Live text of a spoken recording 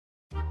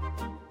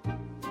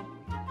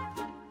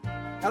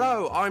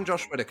Hello, I'm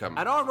Josh Widdicombe.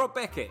 And I'm Rob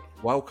Beckett.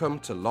 Welcome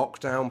to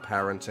Lockdown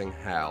Parenting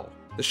Hell,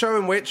 the show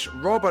in which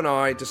Rob and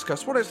I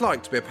discuss what it's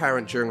like to be a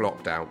parent during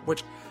lockdown,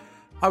 which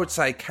I would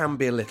say can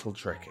be a little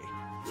tricky.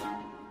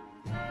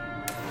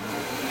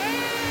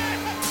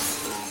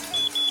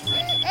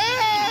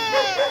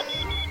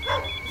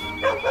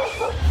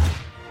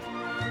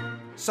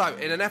 So,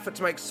 in an effort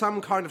to make some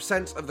kind of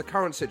sense of the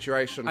current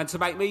situation, And to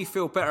make me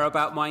feel better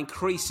about my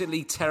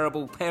increasingly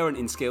terrible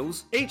parenting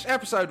skills, each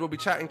episode will be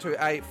chatting to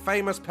a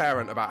famous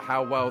parent about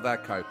how well they're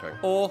coping.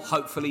 or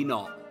hopefully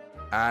not.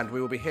 And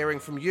we will be hearing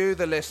from you,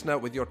 the listener,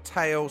 with your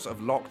tales of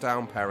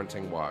lockdown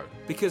parenting woe.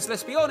 Because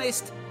let's be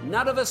honest,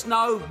 none of us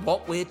know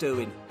what we're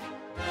doing.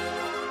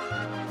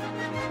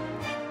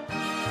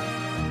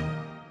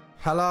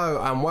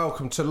 Hello and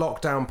welcome to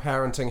Lockdown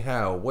Parenting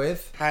Hell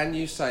with... Can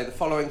you say the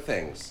following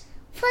things?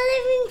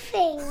 Following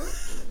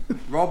things.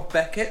 Rob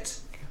Beckett.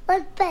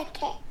 Rob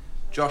Beckett.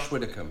 Josh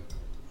Widdicombe.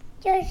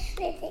 Josh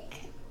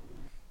Widdicombe.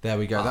 There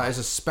we go. That is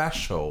a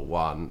special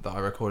one that I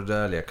recorded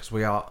earlier because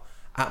we are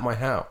at my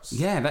house.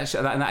 Yeah, and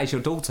that is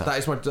your daughter.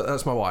 That's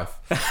my wife.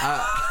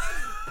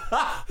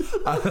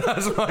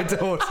 That's my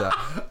daughter.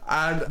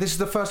 And this is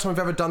the first time we've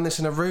ever done this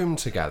in a room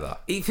together.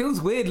 It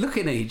feels weird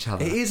looking at each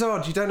other. It is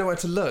odd. You don't know where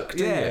to look,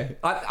 do you?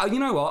 You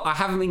know what? I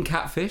haven't been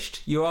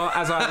catfished. You are,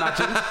 as I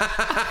imagined.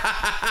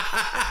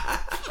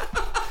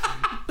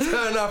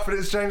 Turn up and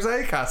it's James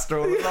Acaster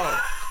all along.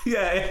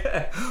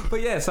 Yeah. But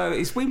yeah, so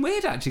it's been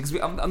weird actually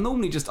because I'm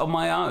normally just on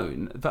my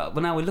own, but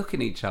now we're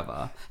looking at each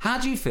other. How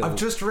do you feel? I've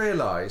just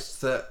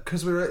realised that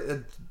because we're at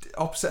the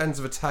opposite ends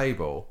of a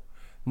table,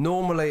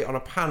 normally on a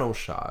panel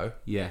show,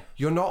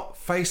 you're not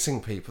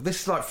facing people.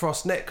 This is like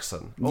Frost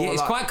Nixon. Yeah,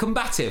 it's quite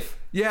combative.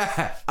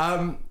 Yeah.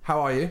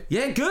 How are you?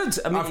 Yeah, good.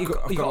 I mean, I've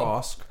got to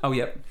ask. Oh,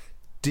 yep.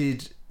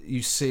 Did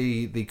you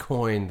see the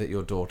coin that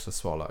your daughter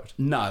swallowed?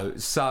 No.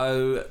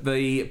 So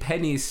the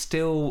penny is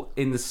still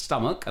in the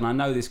stomach, and I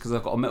know this because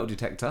I've got a metal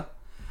detector.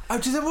 Oh,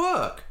 did it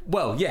work?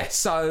 Well, yeah.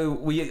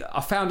 So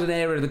I found an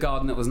area of the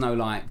garden that was no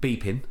like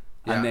beeping,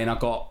 and then I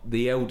got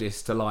the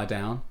eldest to lie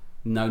down,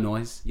 no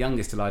noise.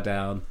 Youngest to lie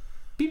down,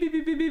 beep beep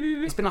beep beep beep beep.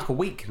 It's been like a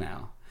week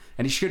now.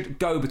 And it should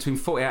go between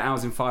 48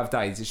 hours and 5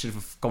 days. It should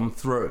have gone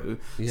through.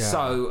 Yeah.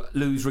 So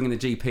Lou's ringing the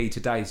GP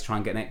today to try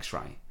and get an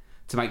X-ray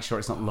to make sure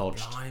it's not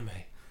lodged.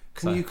 Blimey.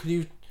 Can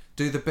you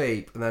do the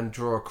beep and then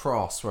draw a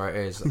cross where it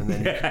is, and then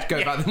you can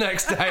go back the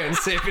next day and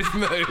see if it's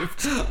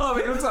moved? Oh,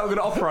 it looks like we're going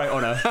to operate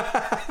on her.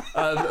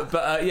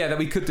 That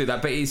we could do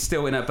that, but it's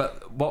still in her.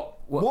 But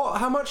what?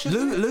 How much is it?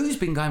 Lou's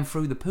been going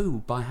through the poo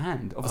by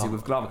hand, obviously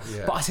with glove.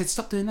 Yeah. But I said,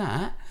 stop doing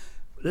that.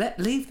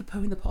 Leave the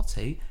poo in the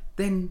potty.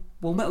 Then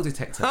we'll metal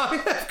detect her. Oh,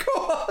 yeah, of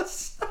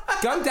course.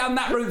 Go down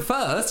that route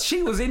first.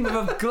 She was in with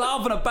a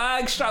glove and a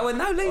bag straight away.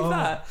 No, leave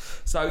that.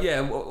 So,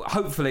 yeah,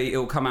 hopefully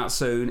it'll come out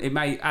soon. It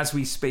may, as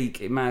we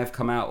speak, it may have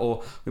come out,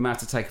 or we may have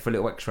to take her for a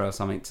little X-ray or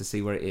something to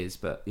see where it is.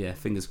 But, yeah,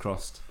 fingers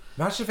crossed.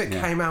 Imagine if it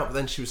came out, but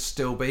then she was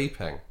still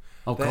beeping.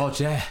 Oh, God,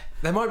 yeah.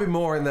 There might be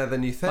more in there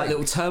than you think. Like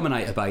little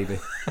Terminator baby.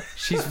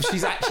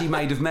 She's actually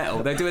made of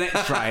metal. They do an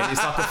X-ray and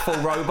it's like a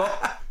full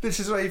robot. This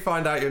is where you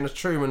find out you're in a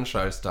Truman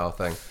Show style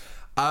thing.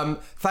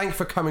 Thank you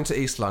for coming to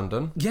East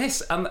London.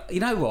 Yes, you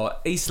know what?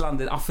 East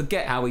London, I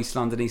forget how East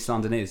London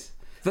is.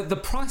 The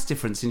price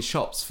difference in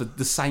shops for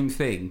the same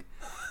thing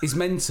is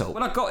mental.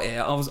 When I got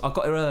here, I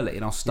got here early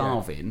and I was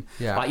starving.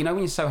 Yeah. Like, you know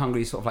when you're so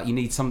hungry, sort of like you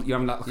need some, you're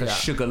having like a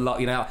sugar lot,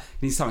 you know,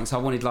 you need something. So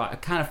I wanted like a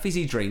can of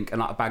fizzy drink and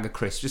like a bag of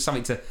crisps, just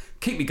something to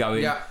keep me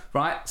going. Yeah.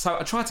 Right? So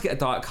I tried to get a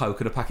Diet Coke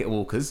and a packet of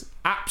Walkers.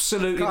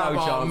 Absolutely no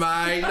chance. Come on,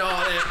 mate,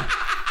 not it.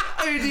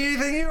 Who do you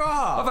think you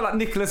are? I feel like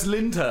Nicholas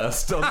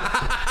Lyndhurst on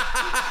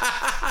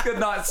Good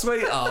Night,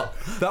 Sweetheart.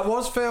 That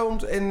was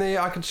filmed in the...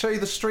 I can show you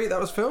the street that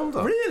was filmed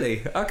on.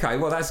 Really? Okay,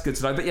 well, that's good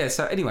to know. But yeah,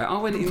 so anyway, I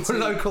went into...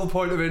 Local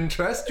point of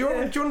interest. Do you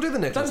want to do the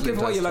Nicholas Don't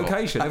give away your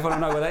location. Everyone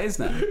will know where that is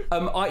now.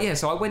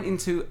 So I went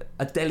into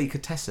a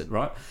delicatessen,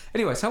 right?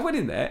 Anyway, so I went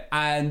in there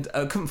and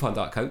couldn't find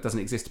Diet Coke. Doesn't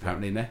exist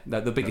apparently in there.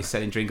 The biggest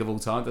selling drink of all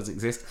time. Doesn't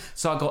exist.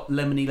 So I got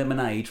lemony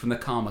lemonade from the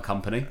Karma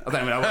Company. I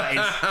don't even know what that is.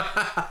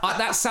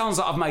 That sounds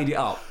like I've made it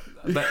up.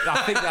 But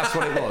I think that's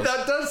what it was.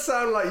 That does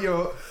sound like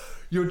you're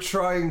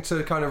trying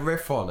to kind of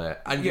riff on it,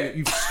 and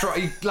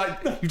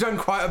you've done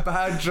quite a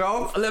bad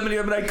job. Lemony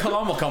Lemonade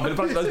Karma Company,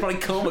 those bloody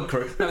Karma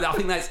crew. No, I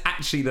think that's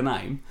actually the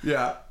name.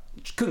 Yeah.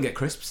 Couldn't get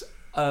crisps.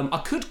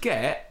 I could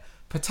get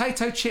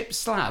potato chip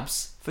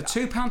slabs for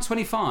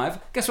 £2.25.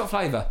 Guess what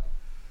flavour?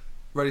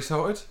 Ready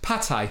salted?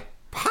 Pate.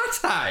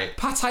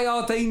 Pate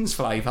Ardene's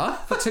flavour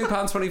for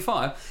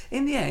 £2.25.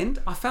 In the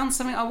end, I found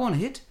something I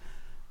wanted.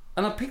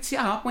 And I picked it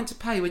up, went to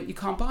pay, went, you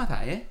can't buy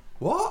that here.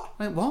 What?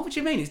 I went, what? What do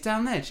you mean? It's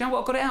down there. Do you know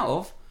what I got it out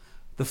of?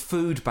 The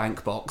food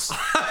bank box.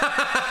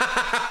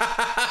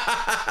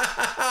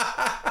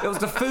 It was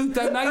the food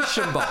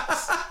donation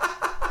box.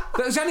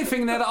 That was the only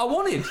thing there that I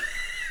wanted.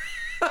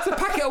 It's a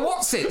packet of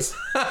Watsits.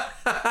 But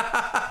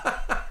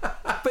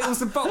it was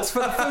the box for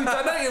the food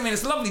donation. I mean,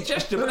 it's a lovely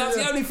gesture, but that's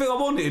the only thing I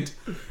wanted.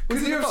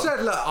 Could you have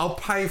said, look, I'll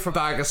pay for a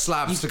bag of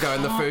slabs to go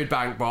in the food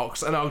bank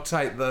box and I'll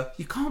take the...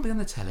 You can't be on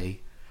the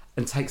telly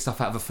and take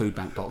stuff out of a food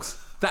bank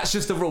box. That's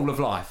just a rule of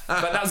life.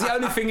 But that was the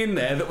only thing in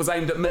there that was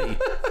aimed at me,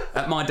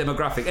 at my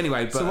demographic.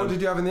 Anyway, but, so what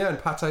did you have in the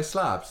end? Pate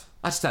slabs?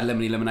 I just had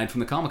lemony lemonade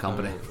from the Karma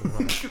Company.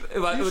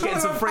 We're getting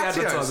some free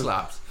advertising.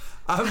 Slabs?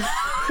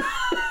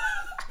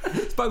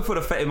 It's both would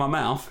have fit in my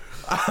mouth.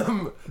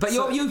 But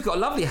you've got a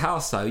lovely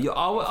house, though.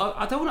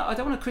 I don't want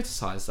to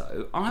criticise,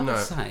 though. I would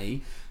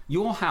say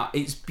your house.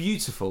 It's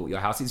beautiful. Your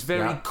house. It's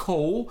very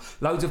cool.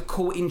 Loads of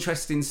cool,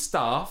 interesting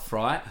stuff,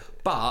 right?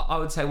 But I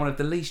would say one of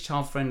the least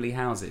child-friendly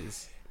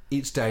houses.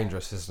 It's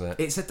dangerous, isn't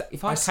it?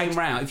 If I came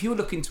round, if you were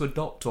looking to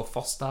adopt or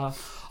foster,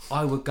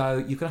 I would go,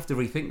 you're going to have to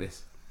rethink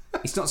this.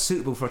 It's not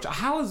suitable for a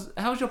child.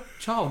 How's your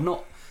child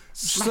not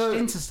smashed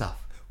into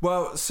stuff?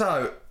 Well,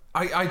 so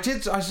I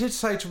did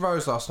say to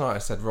Rose last night, I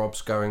said,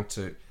 Rob's going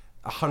to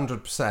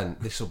 100%,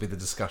 this will be the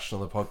discussion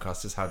on the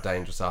podcast, is how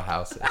dangerous our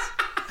house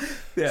is.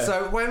 Yeah.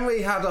 So when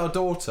we had our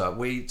daughter,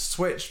 we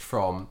switched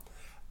from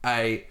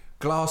a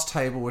glass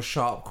table with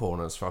sharp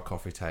corners for our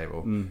coffee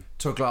table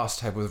to a glass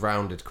table with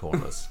rounded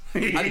corners.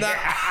 And you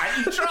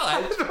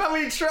tried? Well,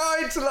 we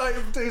tried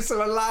to do some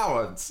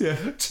allowance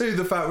to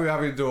the fact we were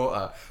having a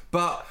daughter.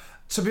 But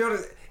to be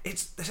honest,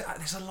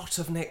 there's a lot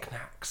of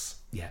knickknacks.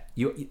 Yeah.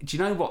 Do you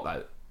know what,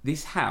 though?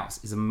 This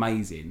house is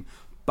amazing,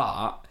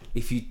 but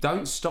if you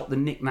don't stop the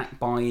knick-knack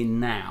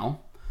buying now,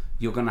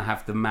 you're going to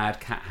have the mad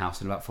cat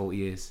house in about 40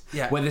 years.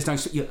 Yeah. Where there's no...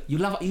 You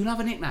love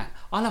a knick-knack.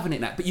 I love a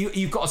knick-knack. But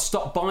you've got to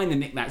stop buying the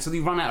knick-knacks or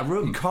you run out of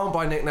room. You can't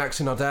buy knick-knacks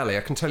in Ardeli,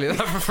 I can tell you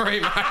that for free,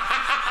 mate.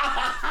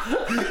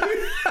 You're going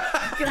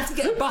to have to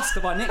get a bus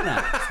to buy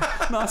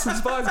knick-knacks. Nice and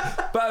spicy.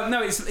 But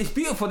no, it's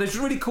beautiful. There's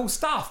really cool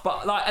stuff.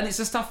 But and it's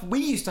the stuff we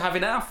used to have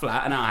in our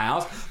flat and our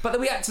house. But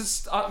then we had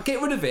to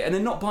get rid of it and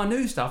then not buy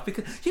new stuff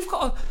because you've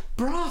got a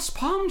brass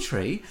palm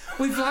tree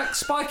with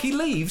spiky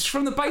leaves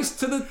from the base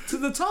to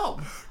the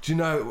top. Do you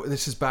know,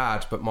 this is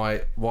bad, but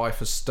my wife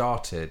has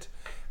started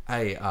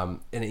an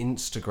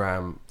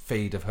Instagram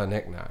feed of her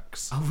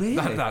knickknacks. Oh, really?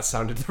 That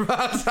sounded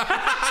bad.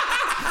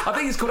 I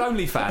think it's called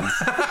OnlyFans.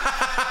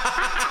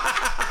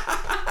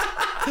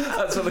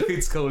 That's what the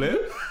kids call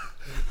it.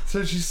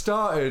 So she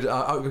started,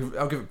 I'll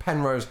give it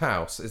Penrose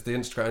House is the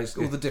Instagram, it's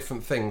all the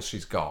different things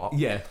she's got.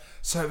 Yeah.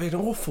 So it'd be an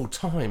awful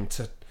time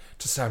to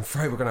say, I'm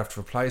afraid we're going to have to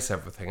replace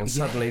everything. And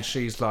suddenly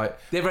she's like...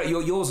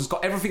 Yours has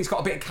got, everything's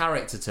got a bit of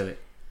character to it.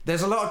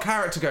 There's a lot of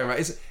character going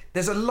around.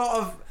 There's a lot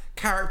of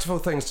characterful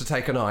things to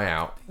take an eye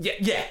out.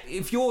 Yeah.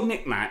 If your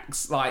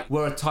knickknacks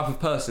were a type of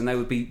person, they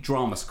would be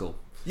drama school.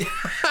 Yeah.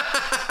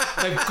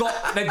 they've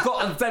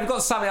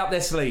got something up their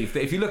sleeve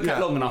that if you look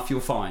at long enough, you'll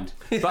find.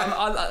 But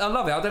I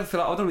love it. I don't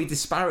want to be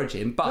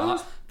disparaging,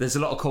 but there's a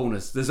lot of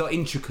corners. There's a lot of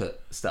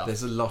intricate stuff.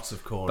 There's a lot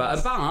of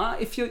corners.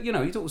 But if your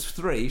daughter's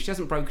 3, if she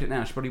hasn't broken it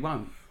now, she probably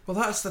won't.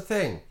 Well, that's the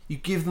thing. You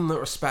give them the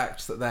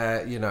respect that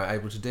they're,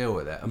 able to deal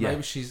with it. And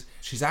maybe she's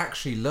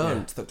actually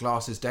learnt that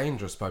glass is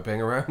dangerous by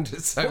being around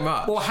it so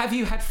much. Well, have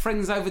you had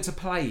friends over to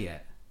play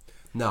yet?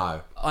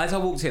 No. As I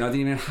walked in, I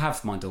didn't even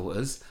have my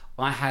daughters.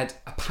 I had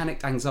a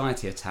panicked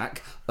anxiety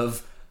attack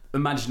of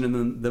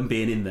imagining them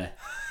being in there,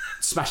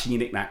 smashing your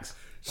knickknacks.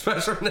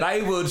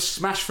 They would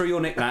smash through your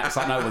knickknacks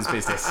like no one's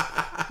business.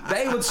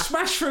 They would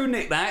smash through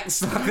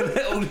knickknacks like a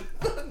little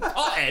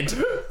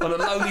pothead on a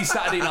lonely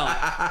Saturday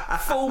night.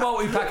 Full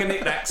multi-pack of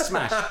knickknacks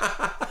smash.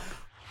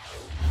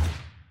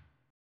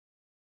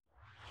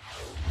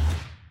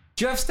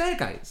 Do you have stair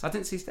gates? I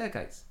didn't see stair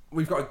gates.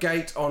 We've got a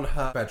gate on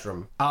her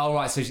bedroom. Oh,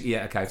 right. So, okay, fair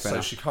enough.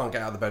 So she can't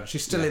get out of the bedroom.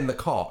 She's still in the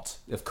cot.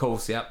 Of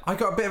course, yeah. I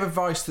got a bit of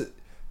advice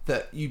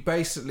that you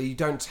basically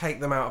don't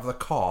take them out of the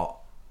cot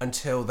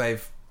until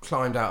they've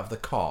climbed out of the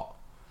cot,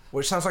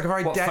 which sounds like a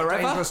very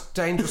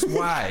dangerous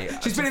way.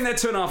 She's been in there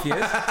 2.5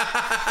 years.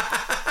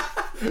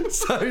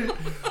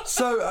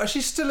 So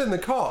she's still in the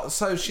cot,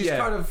 so she's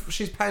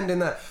penned in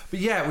there.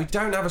 But we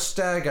don't have a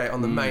stair gate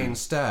on the main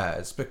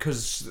stairs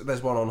because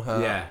there's one on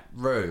her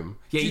room.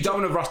 Yeah, you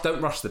don't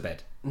rush the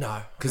bed.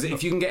 No, because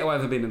if you can get away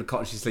with her being in the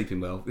cot and she's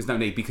sleeping well, there's no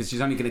need because she's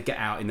only going to get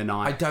out in the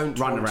night. I don't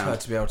run want around. her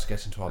to be able to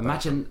get into our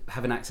Imagine bedroom.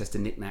 having access to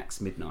knickknacks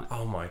midnight.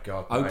 Oh my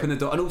god! Open the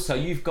door, and also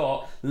you've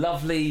got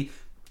lovely,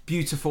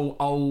 beautiful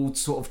old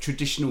sort of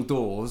traditional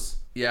doors.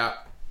 Yeah.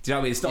 Do you know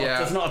what I mean?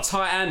 There's not a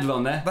tight handle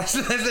on there.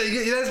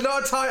 There's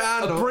not a tight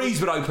handle. A breeze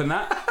would open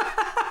that.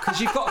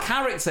 Because you've got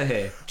character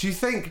here. Do you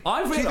think...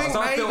 I've realised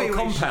I've built a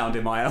compound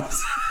in my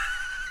house.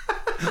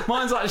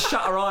 Mine's like a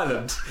Shutter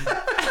Island.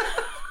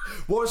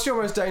 What's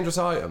your most dangerous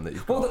item that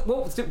you've got?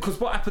 Well, because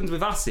what happens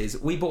with us is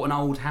we bought an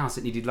old house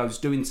that needed loads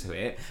doing to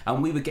it,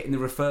 and we were getting the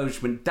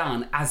refurbishment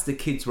done as the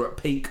kids were at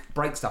peak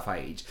break stuff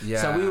age.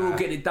 Yeah. So we were all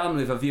getting it done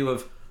with a view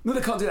of... No,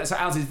 they can't do that. So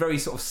ours is very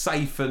sort of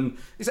safe and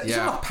it's not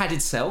like a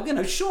padded cell.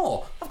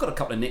 Sure, I've got a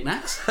couple of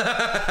knickknacks.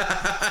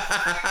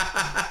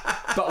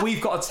 But we've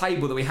got a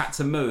table that we had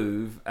to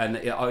move, and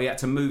we had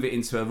to move it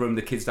into a room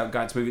the kids don't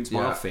go to move into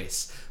my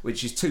office,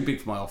 which is too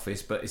big for my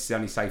office, but it's the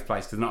only safe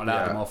place because they're not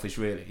allowed in my office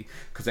really,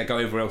 because they go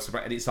everywhere else.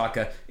 And it's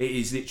it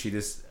is literally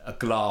this a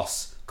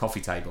glass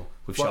coffee table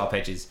with sharp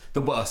edges.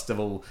 The worst of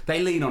all.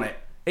 They lean on it.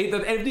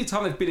 Every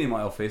time they've been in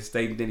my office,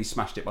 they've nearly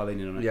smashed it by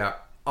leaning on it. Yeah.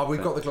 Oh,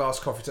 we've got the glass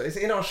coffee table. It's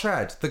in our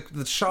shed.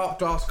 The sharp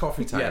glass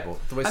coffee table.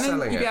 Yeah. We're selling it.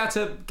 And then you'd be able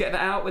to get that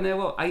out when they're,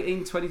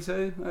 18,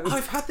 22?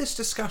 I've had this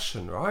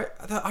discussion, right?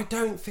 That I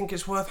don't think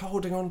it's worth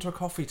holding onto a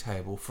coffee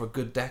table for a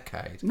good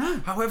decade. No.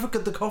 However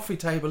good the coffee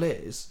table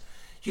is,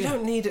 you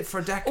don't need it for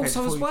a decade.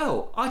 Also, as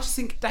well, I just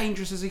think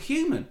dangerous as a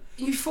human.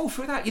 You fall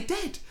through that, you're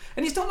dead.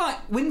 And it's not like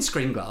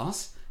windscreen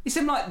glass. It's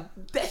in like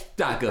death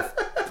dagger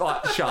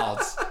like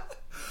shards.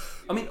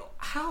 I mean,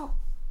 how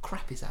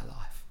crap is our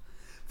life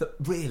that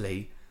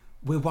really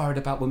we're worried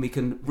about when we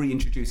can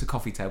reintroduce a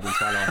coffee table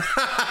into our life?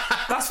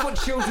 That's what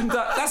children do.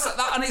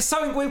 And it's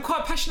something we're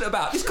quite passionate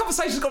about. This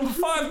conversation's gone for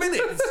 5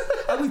 minutes,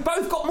 and we've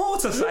both got more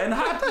to say and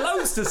had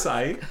loads to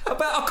say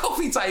about a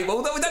coffee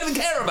table that we don't even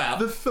care about.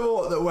 The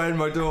thought that when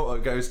my daughter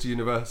goes to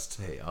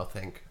university, I'll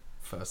think,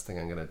 first thing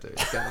I'm going to do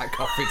is get that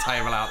coffee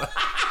table out there.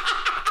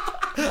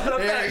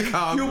 Here it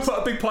comes. You'll put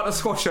a big pot of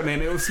squash on it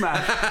and it'll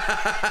smash.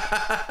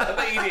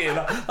 Immediately,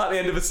 at the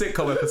end of a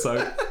sitcom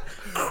episode.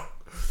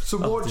 So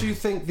what do you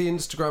think the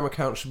Instagram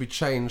account should be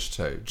changed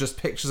to? Just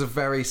pictures of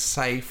very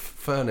safe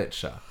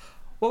furniture?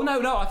 Well,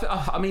 no.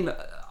 I mean,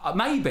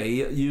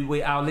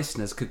 maybe our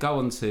listeners could go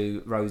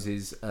onto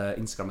Rose's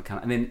Instagram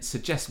account and then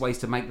suggest ways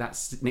to make that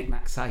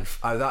knick-knack safe.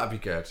 Oh, that'd be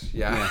good.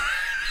 Yeah.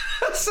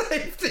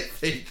 Safety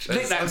features.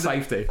 Knick-knack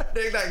safety.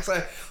 Knick-knack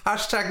safety.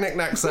 Hashtag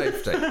knick-knack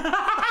safety.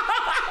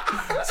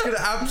 It's going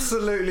to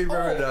absolutely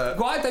ruin it.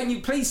 Why don't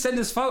you please send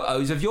us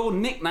photos of your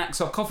knickknacks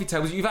or coffee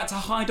tables you've had to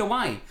hide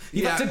away?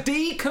 You've had to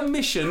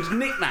decommissioned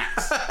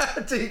knickknacks.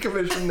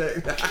 Decommissioned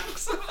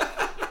knickknacks.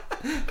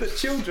 But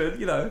children,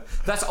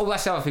 that's the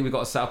other thing we've got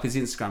to set up his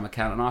Instagram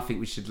account, and I think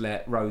we should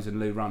let Rose and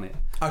Lou run it.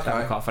 Okay.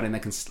 That'd be quite funny. And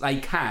they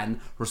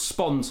can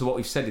respond to what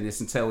we've said in this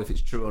and tell if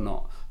it's true or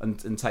not, and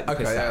take the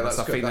piss out of us.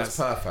 That's good. That's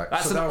perfect.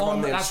 That's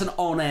an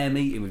on-air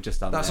meeting we've just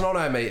done. That's an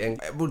on-air meeting.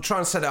 We'll try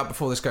and set it up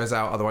before this goes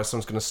out, otherwise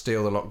someone's going to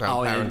steal the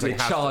lockdown parenting.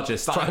 Charge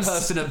us. Like a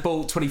person at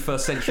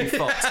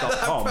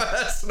bald21stcenturyfox.com. That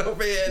person will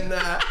be in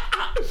there.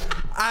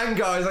 And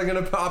guys, I'm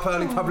going to put up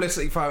early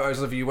publicity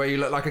photos of you where you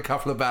look like a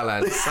couple of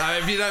bellends. So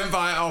if you don't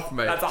buy it off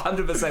me, that's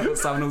 100% what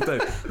someone will do.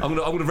 I'm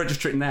going to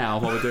register it now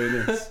while we're doing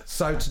this.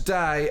 So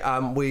today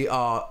we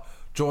are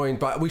joined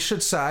by, we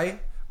should say,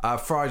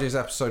 Friday's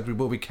episode we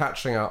will be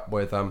catching up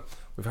with.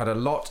 We've had a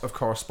lot of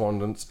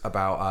correspondence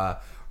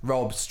about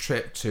Rob's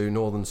trip to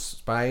northern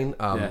Spain.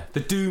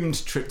 The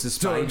doomed trip to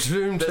Spain.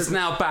 That's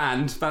now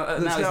banned.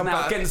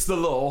 Now against the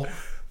law.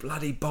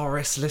 Bloody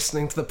Boris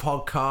listening to the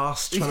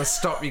podcast, trying to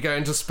stop you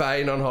going to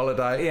Spain on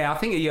holiday. Yeah, I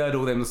think he heard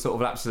all them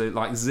sort of absolute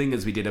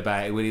zingers we did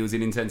about it when he was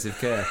in intensive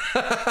care.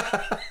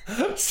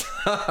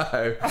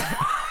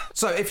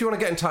 So if you want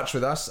to get in touch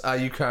with us,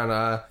 you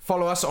can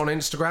follow us on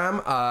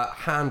Instagram,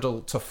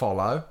 handle to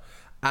follow,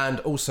 and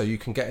also you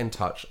can get in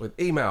touch with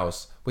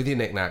emails with your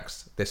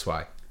knickknacks this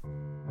way.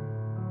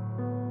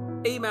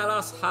 Email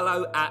us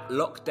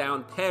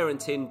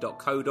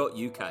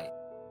hello@lockdownparenting.co.uk.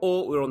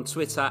 Or we're on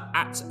Twitter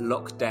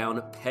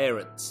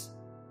 @lockdownparents.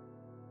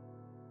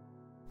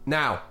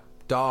 Now,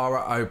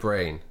 Dara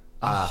O'Brien.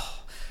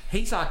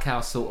 He's like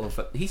our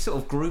he sort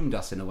of groomed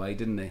us in a way,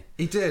 didn't he?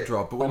 He did,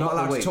 Rob, but we're not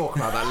allowed to talk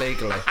about that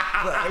legally.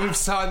 We've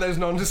signed those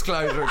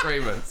non-disclosure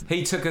agreements.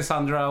 He took us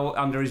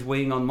under his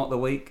wing on Mock the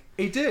Week.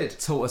 He did.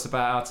 Taught us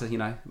about how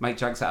to, make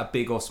jokes out of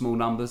big or small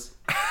numbers.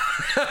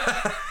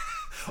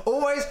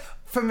 Always,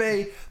 for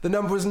me, the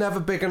number was never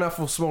big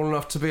enough or small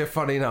enough to be a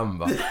funny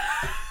number.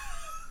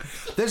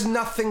 There's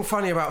nothing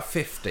funny about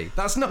 50.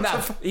 That's not...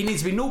 It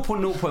needs to be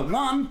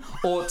 0.0.1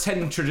 or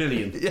 10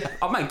 trillion. Yeah.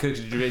 I'll make a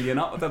trillion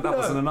up. That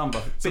wasn't a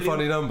number. It's a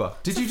funny number.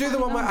 Did you do the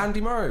one where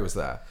Andy Murray was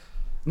there?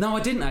 No, I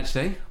didn't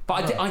actually.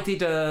 But I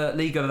did a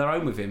League of Their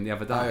Own with him the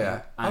other day.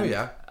 Oh,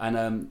 yeah.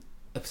 And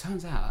it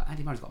turns out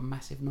Andy Murray's got a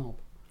massive knob.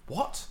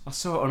 What? I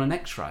saw it on an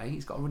X-ray.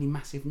 He's got a really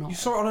massive knob. You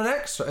saw it on an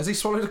X-ray? Has he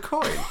swallowed a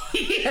coin?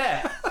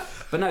 Yeah.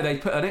 But no, they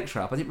put an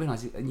X-ray up. I didn't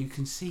realise it. And you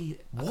can see...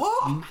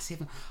 What? A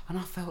massive... And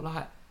I felt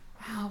like,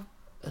 how...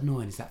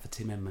 annoying is that for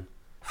Tim Edman?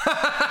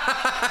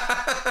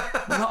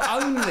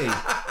 Not only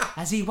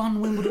has he won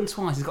Wimbledon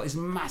twice, he's got his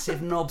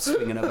massive knob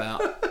swinging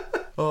about.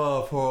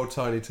 Oh, poor old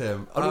tiny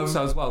Tim. And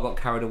also as well got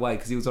carried away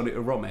because he was on it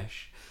with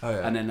Romesh. Oh,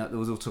 yeah. And then there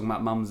was all talking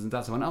about mums and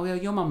dads. I went, oh yeah,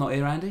 your mum not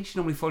here, Andy. She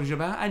normally follows you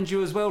about. And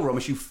you as well,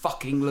 Romesh, you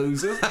fucking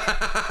losers.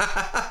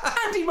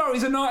 Andy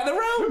Murray's a knight of the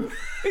realm.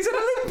 He's an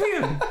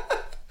Olympian.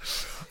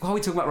 Why are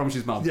we talking about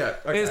Romesh's mum? Yeah,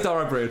 okay. Here's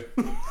Dara Briain.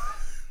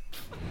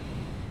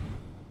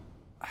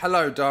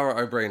 Hello, Dara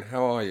O'Brien.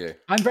 How are you?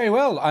 I'm very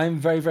well. I'm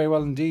very, very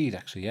well indeed,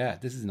 actually. Yeah,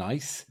 this is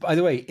nice. By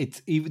the way,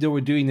 it's even though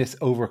we're doing this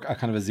over a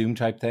kind of a Zoom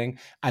type thing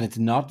and it's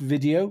not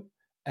video,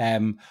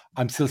 I'm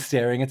still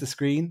staring at the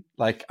screen.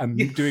 Like I'm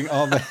doing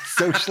all the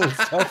social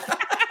stuff.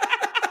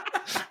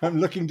 I'm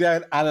looking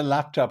down at a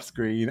laptop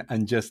screen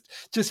and just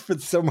for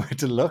somewhere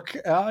to look.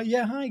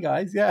 Yeah, hi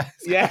guys. Yeah.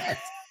 Yeah.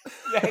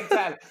 Yeah,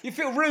 exactly. You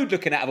feel rude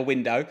looking out of a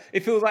window.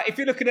 It feels like if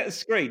you're looking at a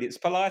screen, it's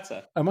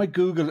politer. I might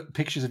Google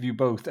pictures of you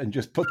both and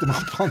just put them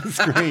up on the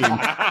screen.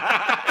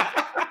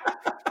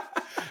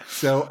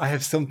 So I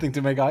have something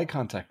to make eye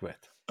contact with.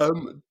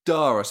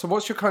 Dara, so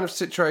what's your kind of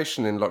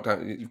situation in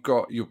lockdown? You've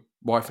got your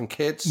wife and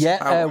kids?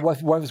 Yeah,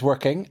 wife is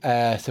working,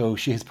 so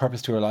she has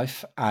purpose to her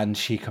life, and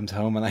she comes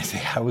home and I say,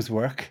 how was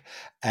work?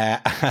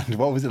 And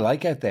what was it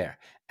like out there?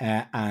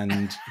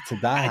 And so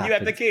that and you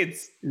have the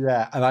kids.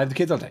 Yeah, and I have the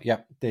kids all day.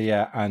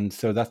 Yeah, and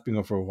so that's been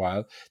going for a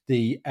while.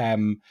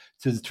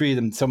 So the three of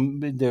them,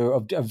 they're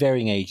of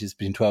varying ages,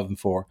 between 12 and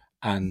 4,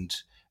 and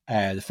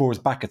the 4 is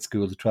back at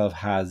school. The 12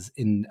 has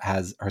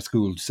her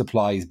school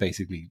supplies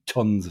basically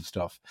tons of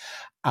stuff,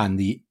 and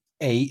the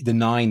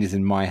 9 is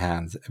in my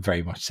hands,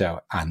 very much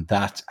so, and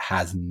that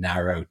has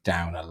narrowed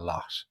down a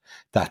lot.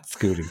 That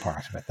schooling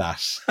part of it,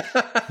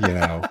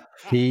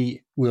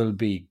 he will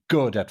be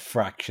good at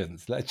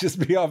fractions. Let's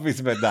just be obvious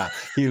about that.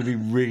 He'll be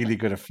really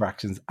good at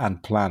fractions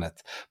and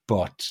planets,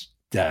 but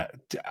the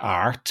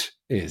art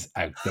is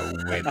out the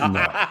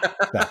window.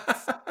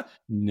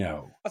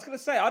 No. I was going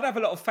to say, I'd have a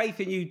lot of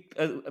faith in you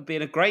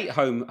being a great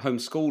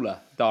homeschooler,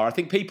 Dara. I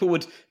think people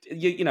would,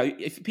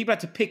 if people had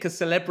to pick a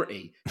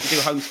celebrity to do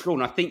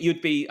homeschooling, I think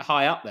you'd be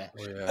high up there.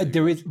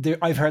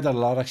 I've heard that a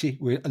lot,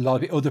 actually. A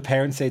lot of other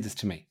parents say this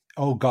to me.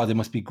 Oh God, they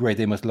must be great.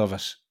 They must love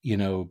it,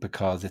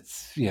 because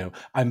it's,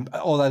 I'm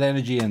all that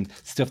energy and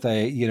stuff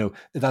that,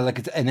 that like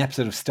it's an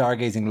episode of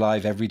Stargazing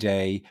Live every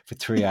day for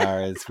 3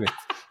 hours with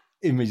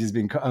images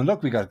being, and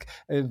look, we got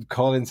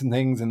call-ins and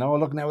things, and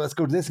look, now let's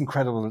go to this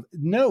incredible.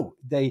 No,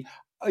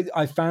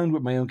 I found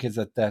with my own kids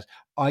that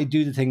I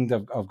do the thing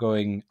of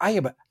going,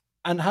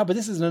 and how about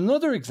this is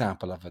another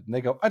example of it? And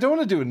they go, I don't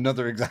want to do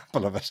another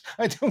example of it.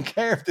 I don't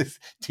care if this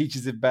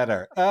teaches it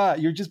better.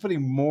 You're just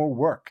putting more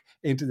work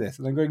into this.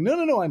 And I'm going,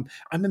 no,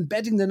 I'm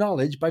embedding the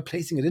knowledge by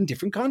placing it in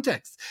different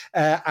contexts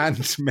and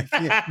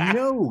making it,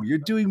 no, you're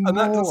doing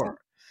more.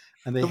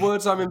 And the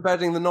words "I'm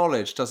embedding the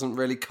knowledge" doesn't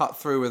really cut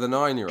through with a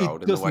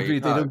 9-year-old in the way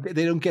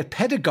they don't get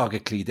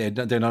pedagogically.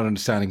 They're not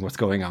understanding what's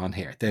going on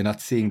here. They're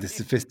not seeing the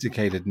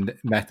sophisticated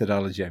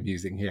methodology I'm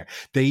using here.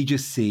 They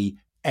just see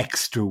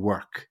extra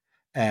work.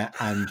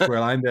 And where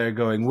I'm there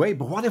going, wait,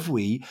 but what if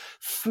we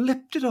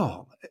flipped it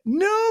all?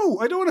 No,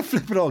 I don't want to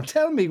flip it all.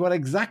 Tell me what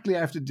exactly I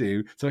have to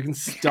do so I can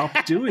stop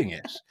doing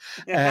it.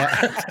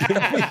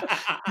 The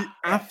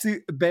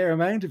absolute bare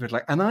amount of it.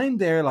 And I'm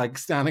there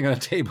standing on a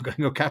table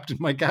going, oh, Captain,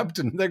 my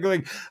Captain. And they're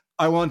going,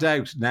 I want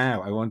out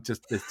now. I want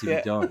just this to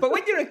be done. But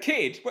when you're a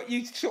kid, what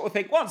you sort of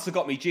think, once I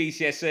got me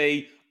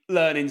GCSE,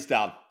 learning's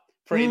done.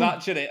 Pretty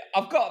much, isn't it?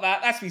 I've got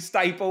that. That's me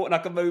staple, and I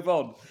can move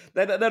on.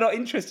 They're not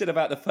interested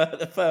about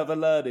the further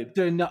learning.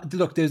 They're not.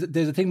 Look, there's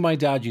a thing my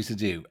dad used to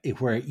do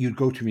where you'd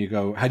go to me, you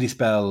go, how do you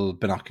spell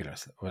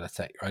binoculars? Or let's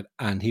say, right?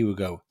 And he would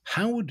go,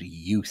 how do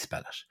you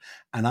spell it?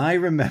 And I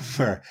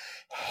remember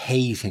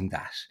hating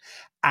that.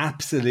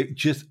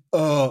 Absolute,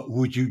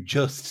 would you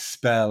just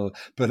spell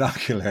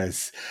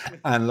binoculars?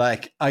 And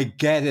I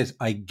get it.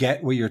 I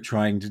get what you're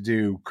trying to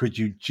do. Could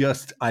you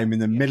I'm in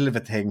the middle of a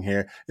thing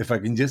here. If I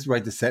can just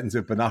write the sentence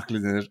with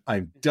binoculars in it,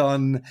 I'm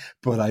done,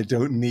 but I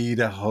don't need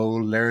a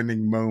whole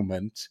learning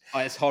moment. Oh,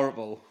 it's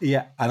horrible.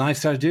 Yeah. And I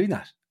started doing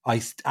that. I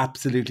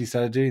absolutely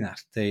started doing that.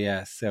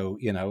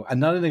 And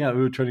not anything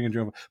we were turning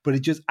into, but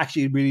it just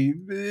actually really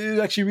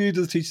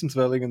does teach them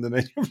spelling in the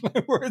native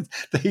words.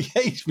 They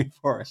hate me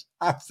for it.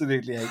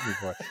 Absolutely hate me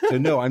for it. So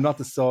no, I'm not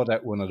the sought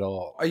out one at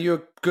all. Are you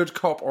a good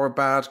cop or a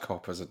bad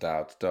cop as a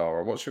dad,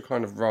 Dara? What's your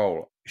kind of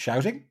role?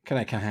 Shouting? Can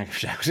I have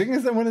shouting?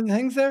 Is that one of the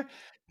things there?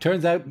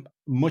 Turns out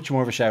much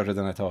more of a shouter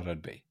than I thought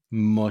I'd be.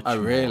 Much. Oh,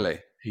 really?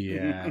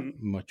 Yeah,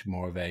 much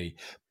more of a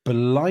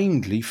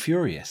blindly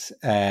furious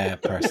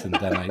person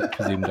than I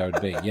presumed I would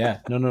be. Yeah,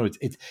 no,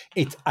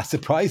 it's a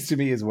surprise to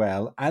me as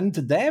well, and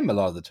to them a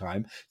lot of the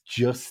time.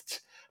 Just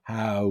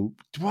how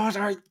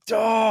I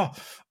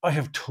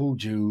have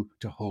told you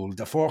to hold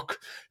the fork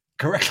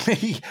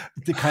correctly.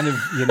 The kind of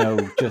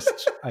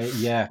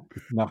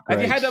not great.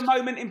 Have you had a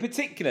moment in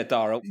particular,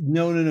 Dara?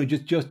 No.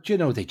 Just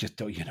they just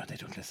don't. They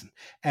don't listen.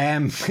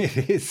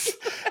 It is.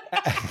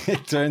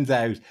 It turns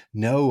out,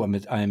 no.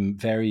 I'm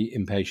very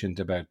impatient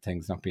about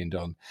things not being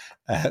done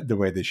the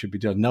way they should be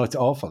done. No, it's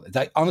awful.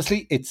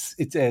 Honestly, it's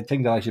a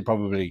thing that I should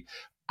probably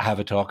have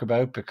a talk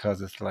about,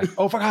 because it's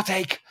oh, for God's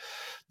sake.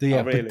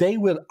 Really? But they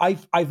will.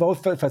 I've always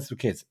felt friends with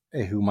kids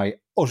whom I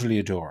utterly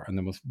adore,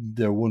 and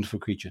they're wonderful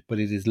creatures. But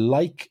it is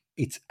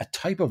it's a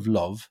type of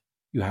love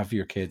you have for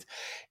your kids,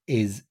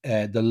 is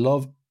the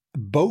love,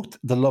 both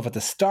the love at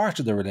the start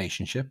of the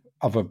relationship,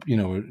 of a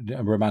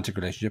romantic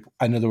relationship.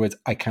 In other words,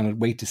 I cannot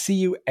wait to see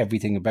you.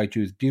 Everything about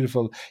you is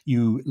beautiful.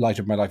 You light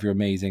up my life. You're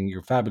amazing.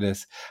 You're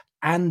fabulous.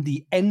 And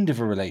the end of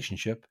a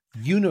relationship,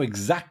 you know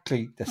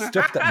exactly the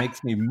stuff that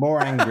makes me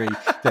more angry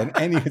than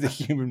any other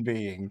human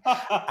being.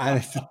 And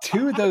it's the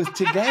two of those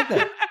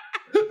together.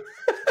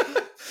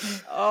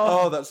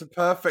 Oh, that's a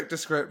perfect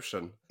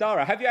description.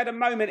 Dara, have you had a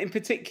moment in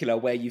particular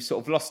where you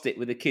sort of lost it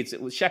with the kids? It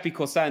was Shappy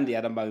Corsandi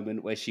had a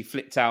moment where she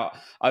flipped out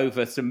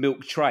over some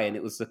milk tray, and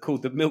it was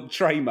called the milk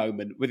tray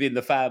moment within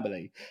the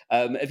family.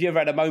 Have you ever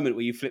had a moment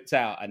where you flipped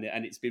out and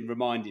it's been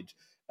reminded?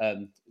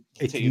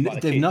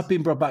 They've not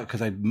been brought back,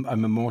 because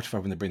I'm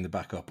mortified when they bring them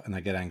back up and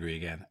I get angry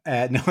again.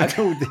 No, I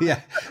don't.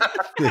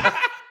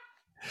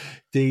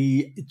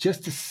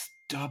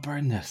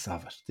 stubbornness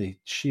of it, the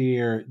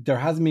sheer.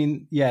 There's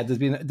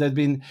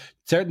been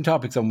certain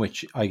topics on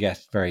which I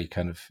get very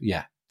kind of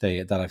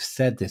that I've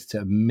said this to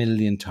a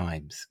million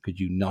times.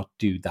 Could you not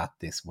do that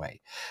this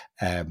way?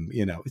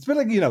 It's been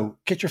like,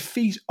 get your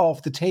feet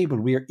off the table.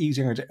 We are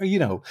eating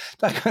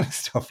that kind of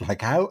stuff.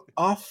 Like, how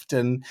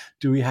often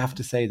do we have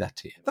to say that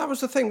to you? That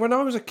was the thing. When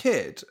I was a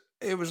kid,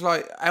 it was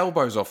like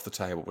elbows off the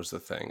table was the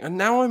thing. And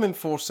now I'm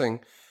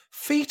enforcing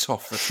feet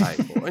off the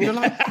table. And you're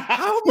like,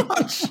 how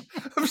much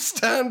have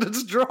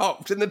standards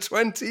dropped in the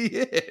 20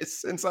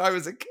 years since I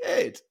was a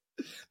kid?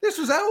 This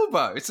was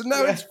elbows, and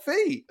now it's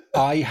feet.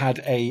 I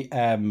had a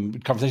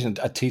conversation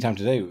at tea time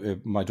today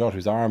with my daughter,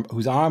 whose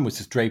arm was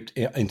just draped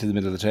into the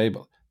middle of the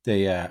table.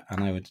 And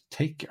I would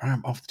take your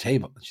arm off the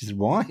table. And she said,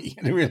 why?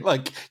 And we were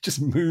like, just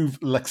move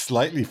like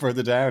slightly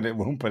further down. It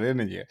won't put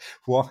in you.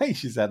 Why?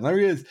 She said. And I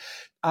realized,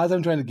 as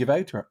I'm trying to give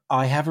out to her,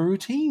 I have a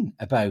routine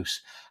about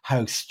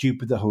how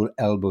stupid the whole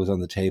elbows on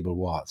the table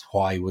was.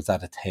 Why was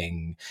that a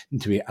thing? And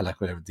to be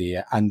like whatever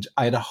and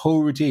I had a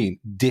whole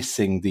routine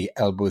dissing the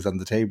elbows on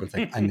the table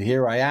thing. And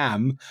here I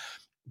am,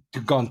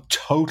 gone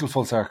total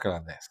full circle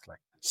on this. Like,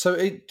 so,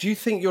 do you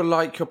think you're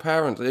like your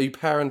parents? Are you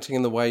parenting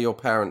in the way your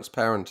parents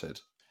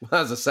parented?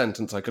 That's a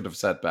sentence I could have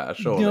said better,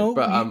 surely. No,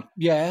 but I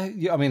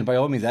mean, by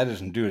all means, edit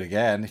and do it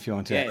again if you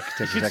want to. Yeah.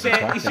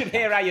 You should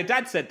hear how your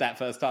dad said that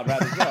first time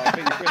round as well. I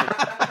think it's brilliant.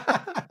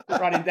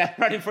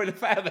 running through the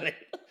family.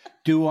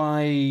 Do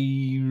I?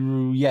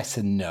 Yes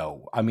and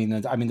no. I mean,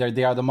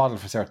 they are the model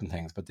for certain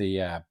things, but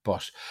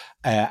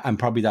and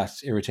probably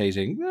that's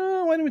irritating.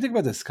 Oh, why don't we think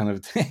about this kind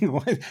of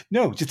thing?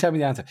 No, just tell me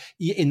the answer.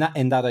 In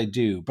that I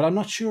do, but I'm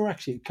not sure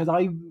actually because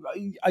I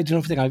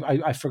don't think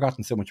I've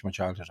forgotten so much of my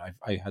childhood.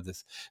 I had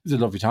this. It was a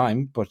lovely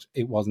time, but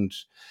it wasn't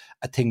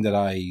a thing that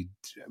I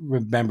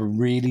remember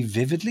really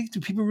vividly. Do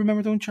people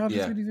remember their own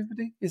childhood really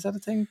vividly? Is that a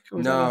thing?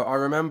 No, I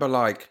remember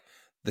like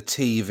the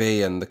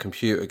TV and the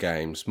computer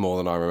games more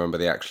than I remember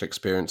the actual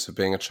experience of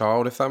being a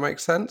child, if that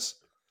makes sense.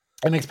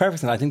 It makes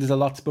perfect sense. I think there's a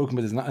lot spoken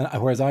about this,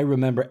 whereas I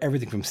remember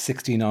everything from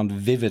 16 on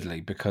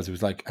vividly because it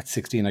was like at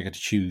 16 I got to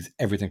choose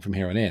everything from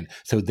here on in.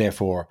 So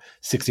therefore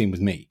 16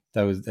 was me.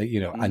 That was,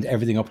 and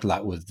everything up to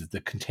that was the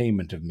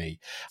containment of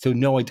me. So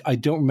no, I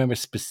don't remember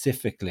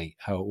specifically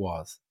how it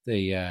was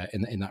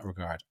in that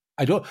regard.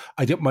 I don't.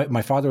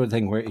 My father had a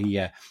thing where he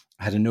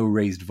had a no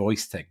raised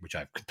voice thing, which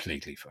I've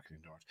completely fucking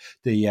ignored.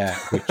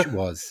 Which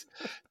was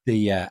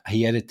he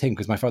had a thing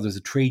because my father was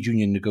a trade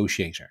union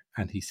negotiator,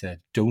 and he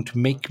said, "Don't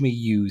make me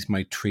use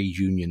my trade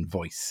union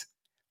voice."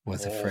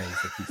 Was a phrase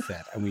that he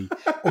said,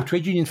 and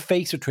trade union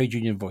face or trade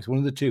union voice, one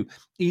of the two.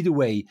 Either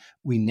way,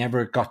 we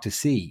never got to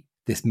see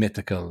this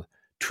mythical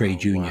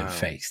trade union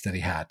face that he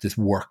had, this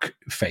work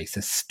face,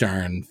 this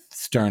stern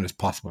as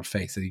possible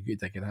face that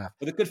they could have.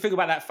 But the good thing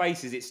about that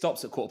face is it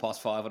stops at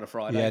 5:15 on a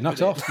Friday. Yeah,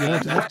 knocks off. You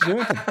don't have to do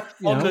anything.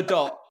 On the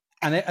dot.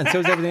 And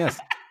so is everything else.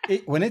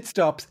 When it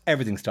stops,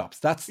 everything stops.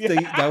 That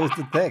was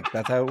the thing.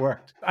 That's how it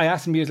worked. I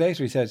asked him years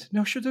later, he said,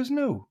 no, sure, there was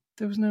no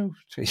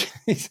he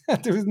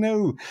said there was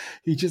no,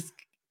 he just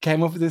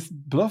came up with this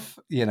bluff,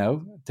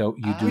 don't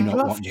you do not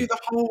want you the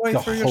whole way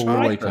through your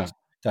childhood.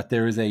 That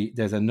there's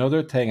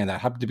another thing, and that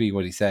happened to be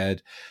what he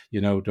said.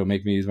 Don't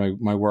make me use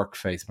my work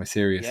face, my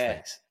serious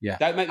face. Yeah,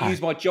 don't make me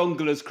use my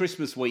jonglers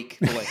Christmas week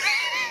voice.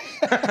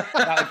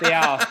 That would be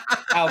our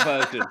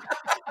version.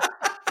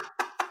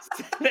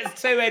 There's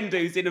 2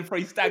 Endus in and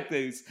 3 stag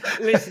do's.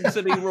 Listen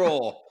to me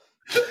roar.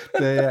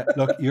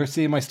 Look, you're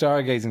seeing my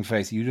stargazing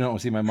face. You do not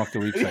want to see my mock the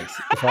week face.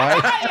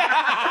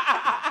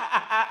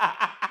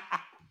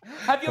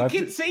 Have your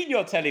kids seen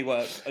your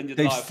telework and your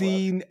They've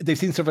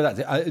seen stuff like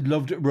that. I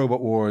loved Robot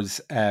Wars.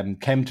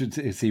 Came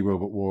to see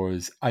Robot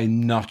Wars.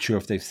 I'm not sure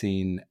if they've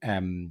seen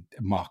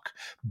mock,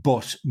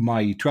 but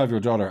my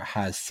 12-year-old daughter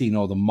has seen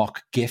all the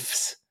mock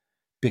GIFs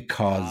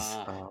because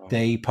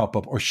they pop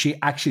up. Or she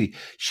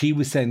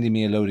was sending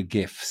me a load of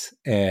GIFs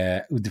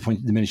the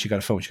minute she got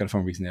a phone. She got a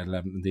phone recently at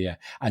 11,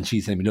 and she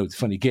sent me loads of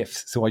funny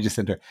GIFs. So I just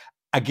sent her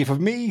a GIF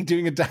of me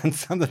doing a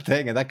dance on the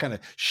thing, and that kind of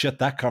shut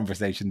that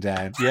conversation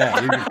down. Yeah,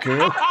 isn't it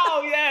cool?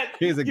 Oh yeah,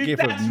 here's a GIF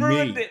of me.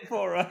 Ruined it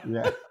for her.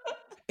 Yeah,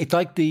 it's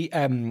like the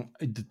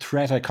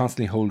threat I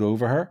constantly hold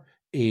over her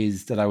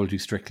is that I will do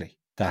Strictly.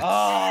 That's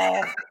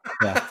I'll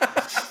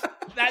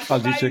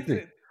do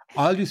Strictly.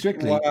 I'll do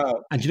Strictly.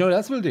 Wow. And you know what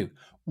else we'll do?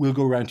 We'll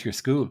go around to your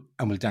school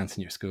and we'll dance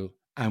in your school,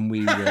 and we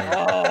will.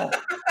 That's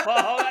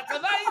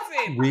amazing.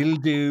 We'll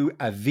do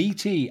a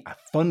VT, a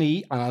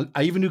funny, and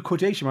I even do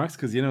quotation marks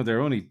because they're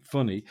only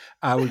funny.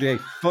 I will do a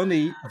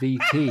funny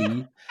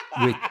VT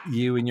with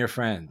you and your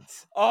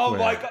friends. Oh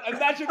my God!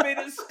 Imagine being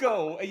at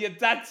school and your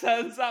dad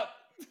turns up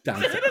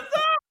dancing.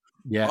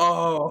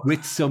 Yeah,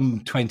 with some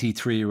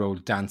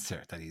 23-year-old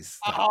dancer that he's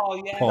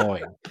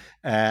pawing.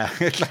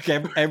 It's like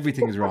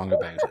everything is wrong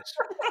about it.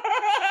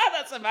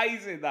 That's That's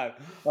amazing, though.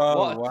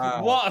 Oh,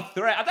 wow. What a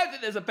threat. I don't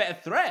think there's a better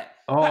threat.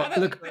 Oh,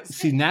 look,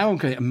 see, now I'm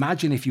going to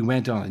imagine if you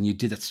went on and you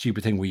did that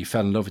stupid thing where you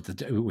fell in love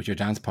with your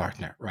dance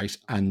partner, right?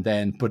 And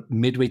then, but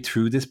midway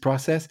through this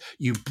process,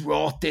 you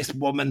brought this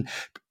woman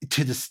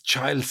to this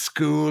child's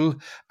school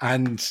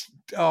and,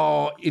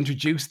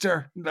 introduced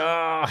her.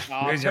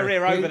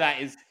 Career over that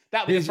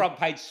would be a front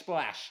page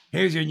splash.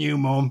 Here's your new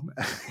mum.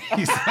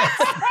 He says.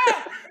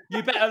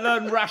 You better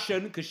learn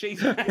Russian because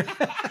she's...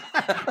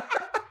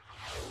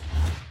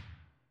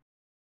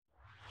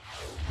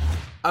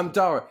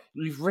 Dara,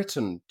 you've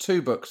written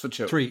 2 books for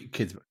children. 3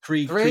 kids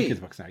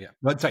books now, yeah.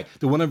 But sorry,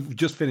 the one I've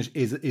just finished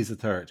is the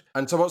third.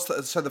 And so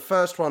the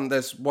first one,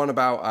 there's one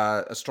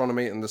about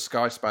astronomy and the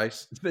sky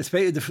space.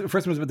 The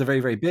first one was about the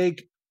very, very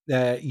big.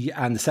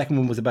 And the second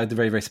one was about the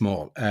very, very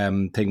small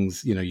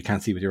things, you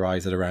can't see with your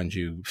eyes that are around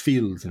you,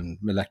 fields and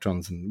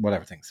electrons and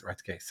whatever things, right?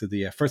 Okay, so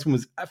the first one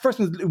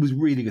it was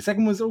really good.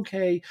 Second one was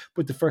okay,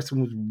 but the first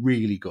one was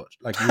really good.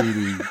 Like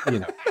really,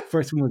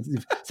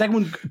 second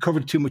one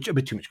covered a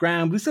bit too much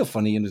ground, but it was still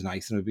funny and it was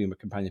nice and it would be a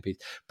companion piece.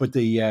 But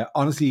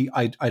honestly,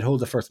 I'd hold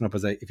the first one up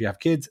as if you have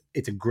kids,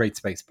 it's a great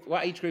space.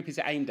 What age group is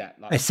it aimed at?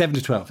 Like 7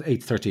 to 12,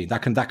 8 to 13,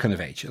 that kind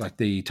of age, like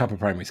the top of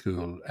primary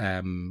school.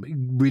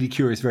 Really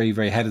curious, very,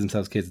 very ahead of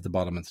themselves kids at the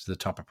bottom and to the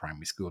top of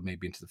primary school,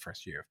 maybe into the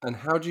first year. And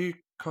how do you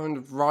kind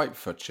of write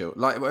for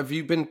children? Like, have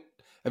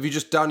you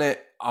just done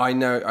it? I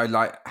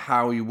like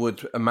how you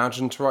would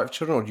imagine to write for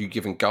children, or are you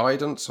giving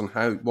guidance on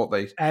what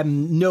they?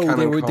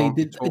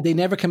 They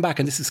never come back,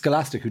 and this is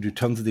Scholastic who do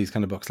tons of these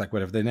kind of books, like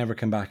whatever. They never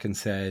come back and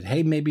said,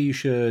 "Hey, maybe you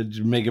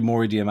should make it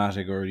more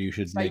idiomatic, or you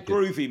should make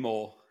groovy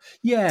more."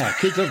 Yeah,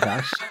 kids love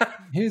that.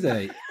 Here's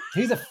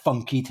a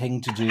funky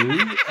thing to do.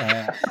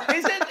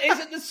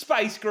 Isn't the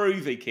space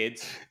groovy,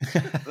 kids?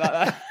 Like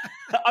that?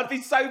 I'd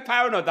be so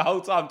paranoid the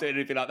whole time doing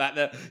anything like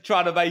that,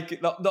 trying to make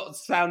it not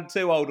sound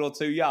too old or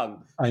too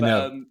young. I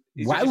know.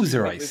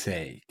 Wowzer, I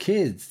say.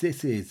 Kids,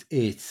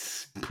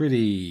 it's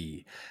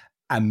pretty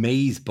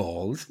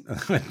amazeballs.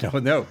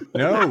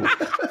 No.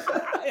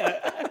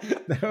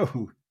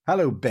 No.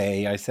 Hello,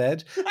 Bay, I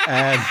said.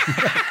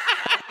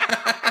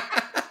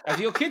 Have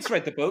your kids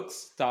read the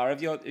books, Dara?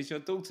 Is your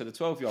daughter, the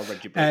 12-year-old,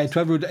 read your books?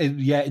 12-year-old,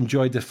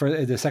 enjoyed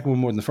the second one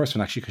more than the first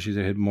one, actually, because she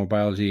had more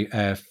biology,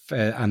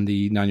 and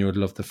the 9-year-old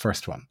loved the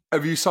first one.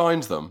 Have you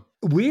signed them?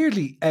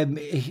 Weirdly, the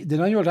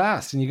 9-year-old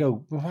asked, and you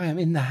go, well, why? I'm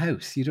in the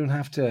house. You don't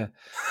have to,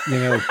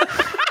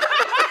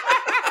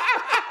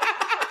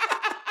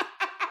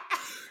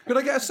 Could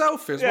I get a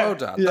selfie as well,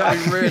 Dad? Yeah.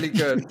 That'd be really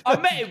good. I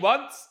met him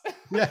once.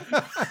 Yeah.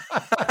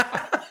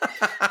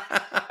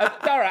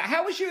 Dara,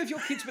 how was you with your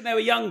kids when they were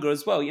younger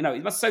as well? It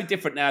must be so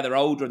different now. They're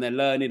older and they're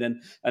learning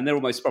and they're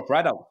almost proper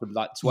adults from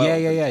like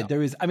 12. Yeah.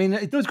 There is. I mean,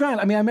 it was grand.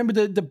 I mean, I remember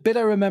the bit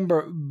I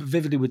remember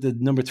vividly with the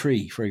number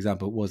 3, for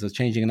example, was I was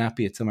changing a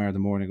nappy at some hour in the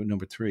morning with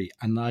number 3.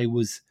 And I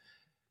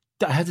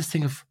had this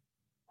thing of,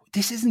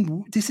 this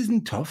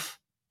isn't tough.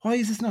 Why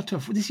is this not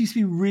tough? This used to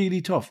be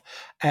really tough.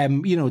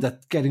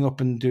 That getting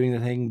up and doing the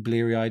thing,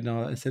 bleary-eyed and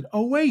all. I said,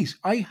 oh, wait,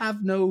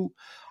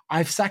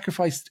 I've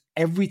sacrificed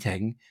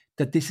everything,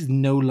 that this is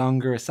no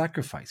longer a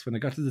sacrifice. When I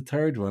got to the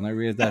third one, I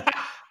realized that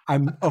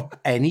I'm up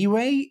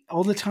anyway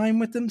all the time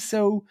with them.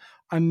 So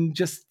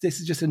this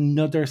is just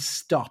another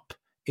stop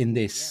in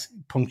this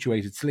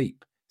punctuated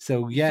sleep.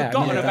 So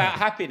forgotten about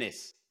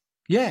happiness.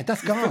 Yeah,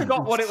 that's gone.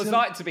 Forgot what it was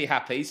like to be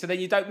happy, so then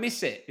you don't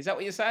miss it. Is that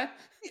what you're saying?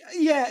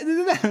 Yeah,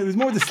 it was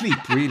more the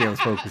sleep really I was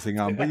focusing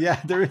on. But yeah,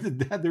 there is a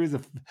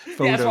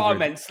photo. Yeah, that's what I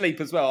meant.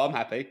 Sleep as well. I'm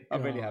happy.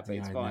 I'm really happy.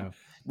 It's fine.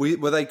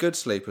 Were they good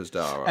sleepers,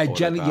 Dara?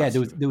 Generally, yeah.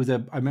 There was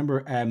a. I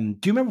remember.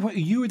 Do you remember when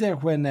you were there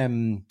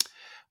when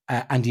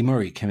Andy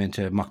Murray came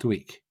into Mock the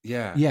Week?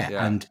 Yeah.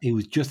 And it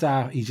was just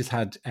he just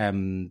had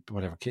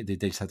whatever kid they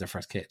just had their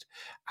first kid,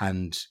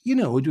 and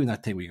doing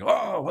that thing where you go,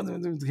 oh, what's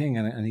the thing,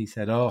 and he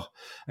said, oh,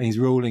 and he's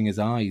rolling his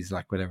eyes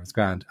like whatever, it's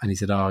grand, and he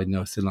said, oh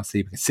no, still not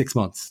sleeping. 6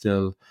 months,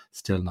 still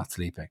not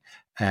sleeping.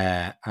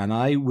 And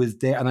I was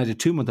there, and I had a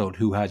 2-month-old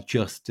who had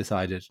just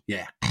decided,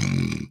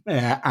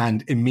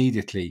 and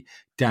immediately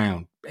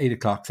down 8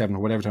 o'clock, 7 or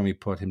whatever time we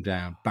put him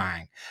down,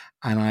 bang.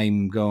 And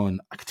I'm going,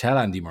 I could tell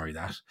Andy Murray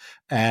that,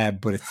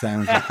 but it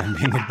sounds like I'm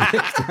being a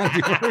dick to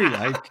Andy Murray.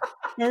 Like,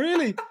 no,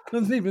 really?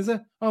 Doesn't sleep, is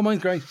it? Oh,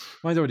 mine's great.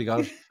 Mine's already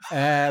got it.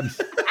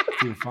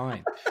 Doing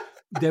fine.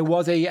 There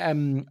was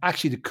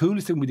actually the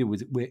coolest thing we did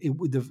was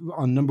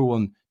on number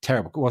 1,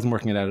 terrible. It wasn't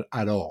working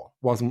at all.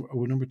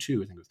 Number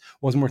 2, I think it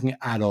wasn't working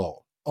at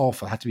all.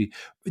 Awful. Had to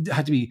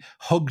be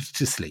hugged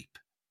to sleep.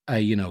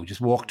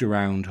 Just walked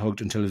around,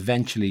 hugged until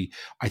eventually,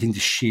 I think the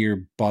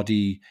sheer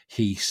body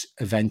heat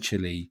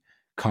eventually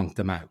conked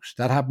them out.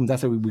 That happened.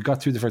 That's how we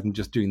got through the first one,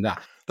 just doing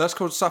that. That's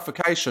called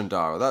suffocation,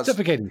 Dara. That's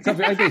suffocating.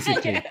 I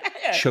basically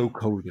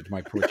chokeholded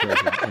my poor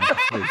children.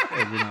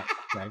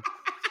 Right?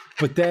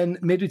 But then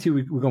midway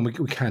through, we're going,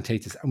 we can't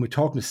take this. And we're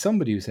talking to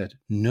somebody who said,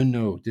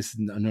 no, this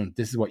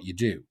is what you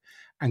do.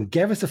 And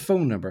gave us a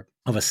phone number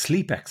of a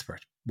sleep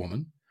expert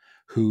woman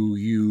who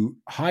you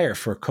hire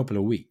for a couple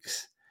of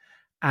weeks.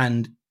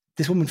 And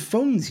this woman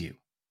phones you,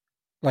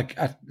 like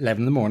at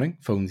 11 in the morning,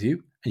 phones you,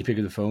 and you pick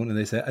up the phone,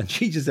 and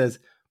she just says,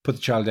 put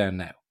the child down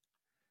now.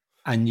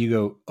 And you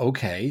go,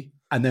 okay.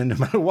 And then no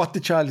matter what the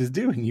child is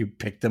doing, you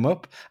pick them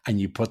up and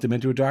you put them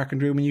into a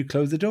darkened room and you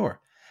close the door.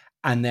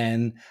 And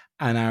then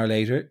an hour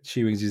later,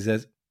 she rings you and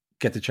says,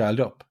 get the child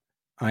up.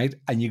 Right?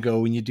 And you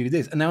go and you do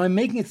this. And now I'm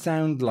making it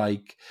sound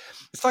like...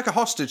 It's like a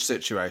hostage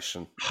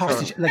situation.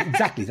 Hostage, like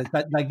exactly.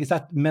 Is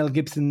that Mel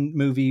Gibson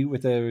movie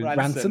with a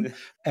ransom?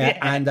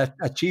 And that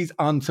she's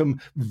on some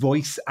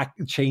voice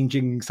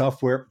changing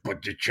software.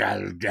 Put the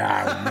child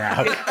down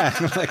now.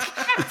 And like,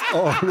 it's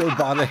all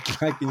robotic.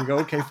 Like, and you go,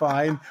 okay,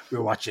 fine.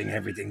 We're watching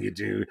everything you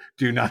do.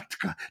 Do not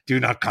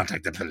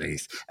contact the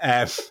police.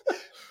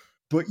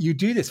 But you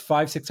do this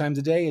 5-6 times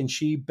a day, and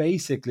she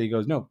basically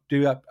goes, no,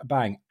 do a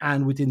bang.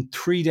 And within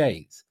 3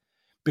 days,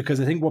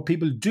 because I think what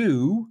people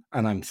do,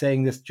 and I'm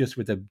saying this just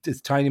with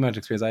this tiny amount of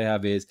experience I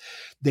have, is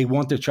they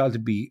want their child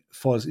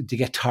to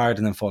get tired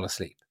and then fall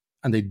asleep.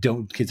 And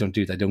kids don't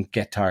do that. They don't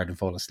get tired and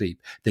fall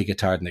asleep. They get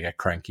tired and they get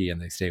cranky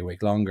and they stay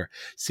awake longer.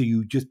 So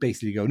you just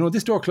basically go, no,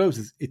 this door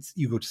closes.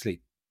 You go to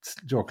sleep.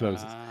 The door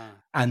closes.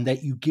 And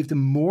that you give them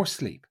more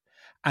sleep.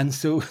 And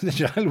so the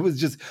child was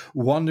just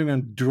wandering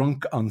and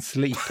drunk on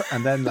sleep.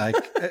 And then like,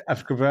 after a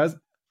couple of hours,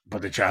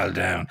 put the child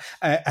down.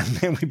 And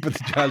then we put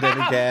the child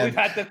down again. We've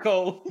had the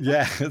call.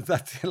 Yeah,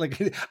 that's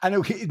like, I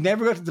know it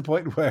never got to the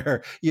point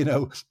where,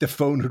 the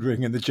phone would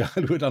ring and the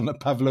child would, on a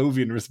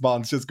Pavlovian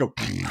response, just go,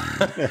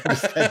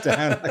 just head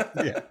down. Like,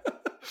 yeah.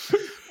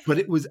 But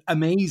it was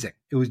amazing.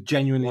 It was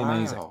genuinely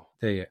amazing.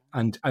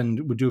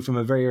 And would do it from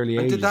a very early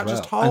age. And did that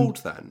just hold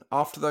then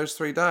after those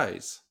 3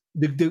 days?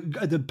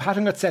 The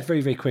pattern got set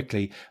very, very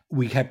quickly.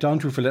 We kept on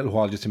to it for a little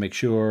while just to make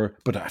sure,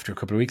 but after a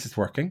couple of weeks it's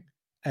working,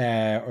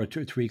 or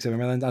 2 weeks, I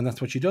remember, and that's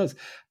what she does.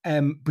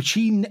 But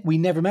we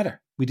never met her.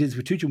 We did this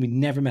with 2 children. We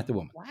never met the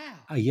woman. Wow.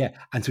 Yeah.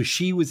 And so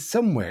she was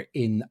somewhere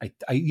in,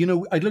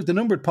 I'd look, the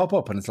number would pop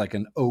up and it's like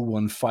an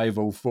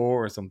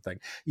 01504 or something,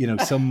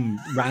 some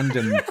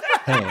random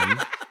thing.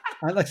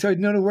 So I don't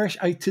know where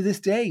to this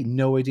day,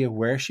 no idea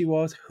where she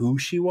was, who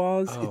she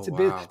was.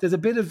 There's a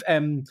bit of,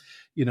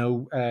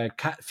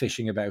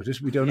 catfishing about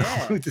it. We don't know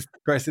who this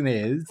person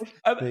is.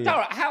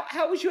 Dara,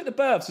 how was you at the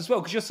births as well?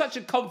 Because you're such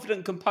a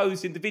confident,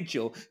 composed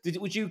individual.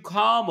 Was you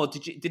calm, or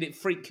did it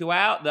freak you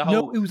out? The whole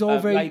no, it was all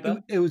very.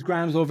 labour? It was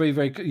grand. It was all very,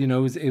 very.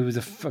 It was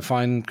a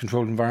fine,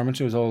 controlled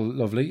environment. It was all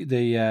lovely.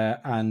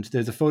 And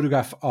there's a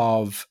photograph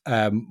of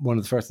one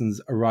of the first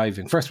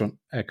one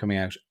coming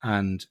out,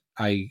 and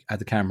I had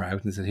the camera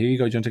out and I said, "Here you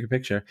go. Do you want to take a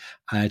picture?"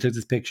 And I took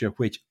this picture,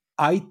 which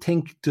I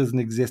think doesn't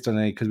exist on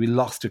any, because we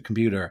lost a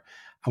computer.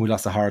 And we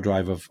lost a hard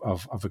drive of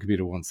a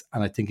computer once,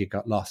 and I think it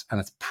got lost. And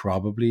it's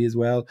probably as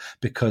well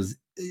because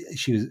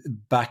she was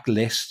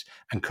backlit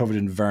and covered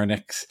in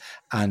vernix,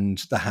 and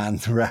the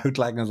hands were out.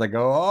 Like, and I was like,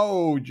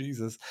 oh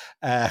Jesus!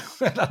 And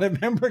I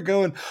remember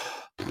going,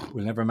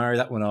 "We'll never marry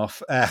that one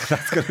off.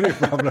 That's going to be a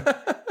problem."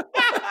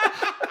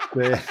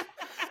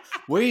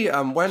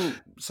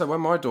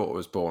 When my daughter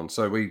was born,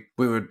 so we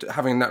were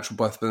having a natural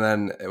birth, but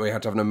then we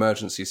had to have an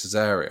emergency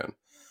cesarean.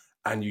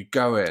 And you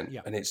go in,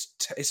 and it's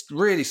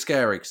really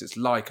scary because it's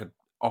like an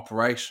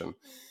operation.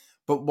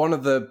 But one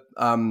of the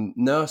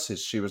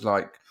nurses, she was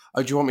like,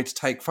 "Oh, do you want me to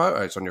take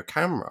photos on your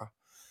camera?"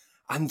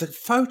 And the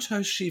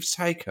photos she's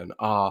taken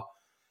are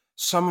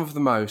some of the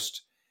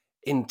most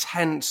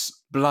intense,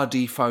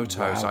 bloody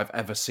photos I've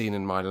ever seen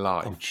in my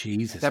life. Oh,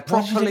 Jesus. They're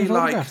properly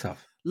like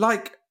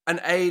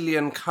an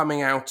alien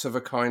coming out of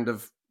a kind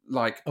of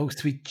like... Oh,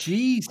 sweet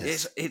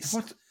Jesus. It's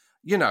what?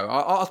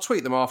 I'll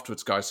tweet them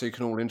afterwards, guys, so you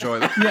can all enjoy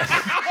them.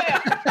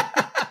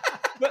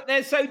 But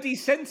they're so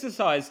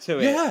desensitized to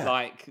it,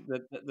 like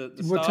the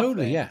well,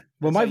 totally, thing. yeah.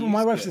 Well,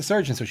 my wife's a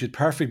surgeon, so she's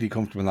perfectly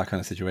comfortable in that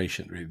kind of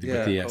situation.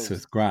 Really, so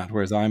it's grand.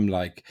 Whereas I'm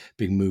like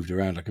being moved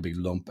around like a big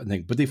lump and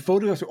thing. But the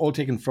photographs are all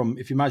taken from,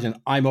 if you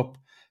imagine, I'm up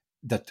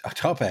the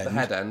top end, the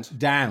head end,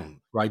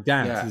 down, right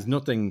down. So there's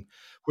nothing.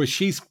 Where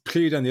she's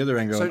clear down the other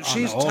end going, so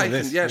she's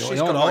taken, she's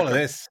got all of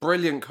this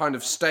brilliant kind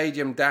of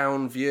stadium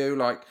down view,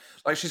 like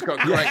she's got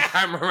great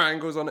camera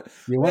angles on it.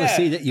 You want to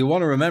see that? You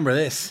want to remember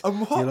this?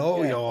 And what?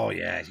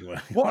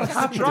 What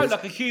happened? Drone,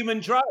 like a human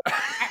drone,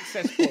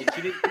 access points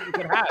you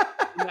could have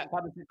in that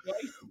kind of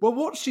situation. Well,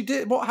 what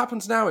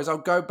happens now is I'll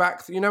go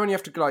back. When you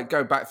have to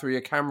go back through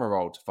your camera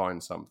roll to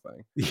find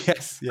something.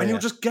 Yes, and you'll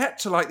just get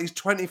to like these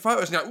 20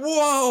 photos, and you're like,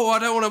 whoa! I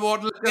don't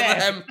want to look at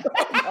them.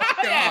 Oh my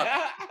God.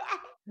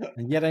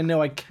 And yet I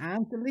know I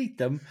can't delete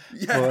them.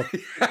 Because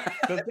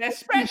they're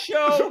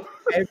special.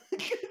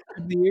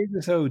 Every years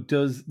or so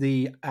does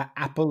the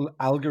Apple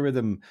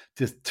algorithm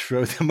just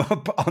throw them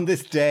up on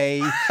this day.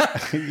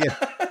 Yeah.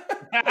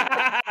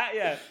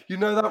 You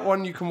know that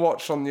one you can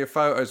watch on your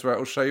photos where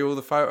it'll show you all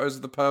the photos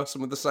of the person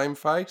with the same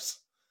face?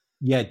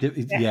 Yeah,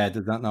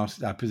 does that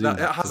not? I presume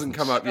it hasn't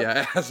come up yet.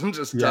 It hasn't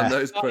just done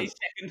those. It's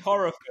second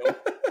horror film.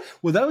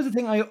 Well, that was the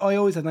thing I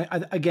always had.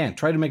 I again,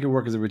 try to make it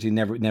work as a routine.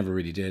 Never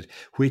really did.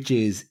 Which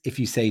is, if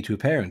you say to a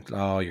parent,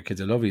 "Oh, your kids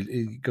are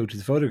lovely," go to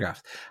the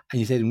photographs, and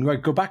you say to them, "Right,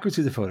 go backwards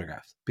through the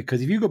photographs,"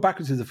 because if you go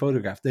backwards through the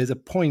photograph, there's a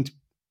point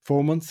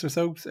 4 months or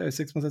so,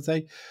 6 months, I'd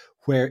say,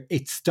 where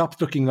it stops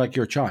looking like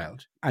your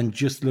child and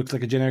just looks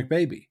like a generic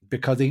baby,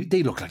 because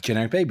they look like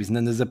generic babies. And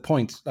then there's a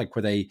point like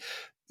where they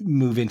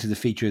move into the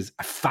features,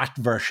 a fat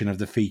version of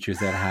the features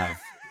that have,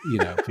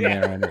 from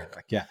there on in.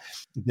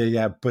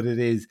 But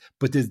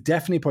there's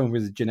definitely a point where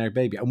there's a generic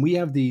baby. And we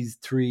have these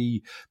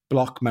 3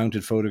 block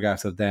mounted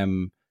photographs of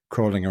them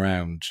crawling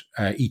around,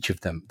 each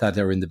of them, that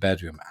are in the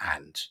bedroom.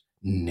 And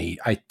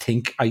I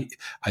think I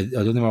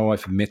don't think my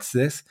wife admits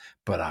this,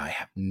 but I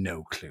have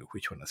no clue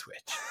which one is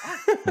which.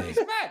 It's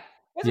mad.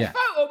 There's a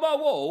photo on my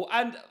wall,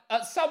 and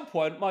at some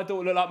point my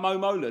daughter looked like Mo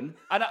Molan,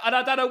 and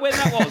I don't know when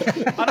that was.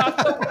 And I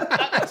thought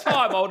at the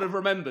time I would have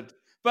remembered,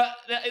 but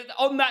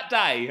on that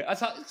day I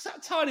was like, "It's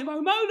that tiny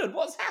Mo Molan.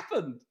 What's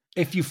happened?"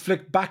 If you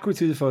flick backward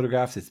through the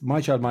photographs, it's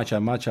my child, my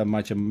child, my child,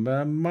 my child,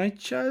 my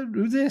child.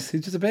 Who's this?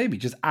 It's just a baby,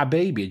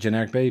 a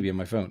generic baby on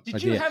my phone.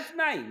 Did you have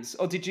names,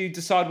 or did you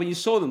decide when you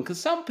saw them? Because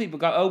some people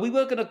go, "Oh, we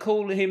were going to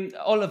call him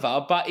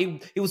Oliver, but he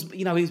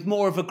was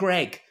more of a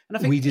Greg." And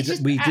I think we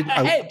did.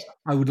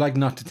 I would like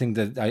not to think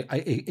that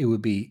it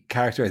would be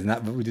characterizing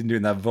that, but we didn't do it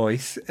in that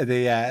voice.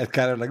 It's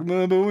kind of like,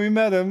 but we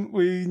met him.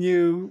 We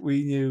knew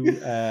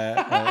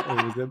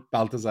it was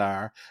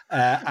Balthazar,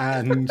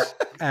 and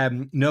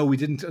no, we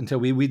didn't until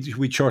we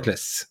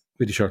shortlists.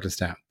 We did shortlist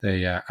down.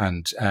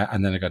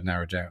 And then it got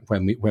narrowed down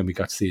when we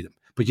got to see them.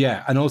 But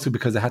yeah, and also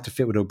because they had to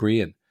fit with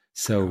Briain.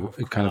 So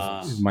it kind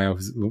of, my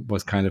office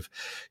was kind of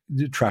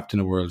trapped in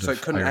a world. So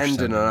it couldn't end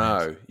in an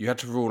O. You had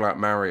to rule out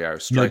Mario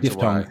straight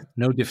away.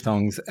 No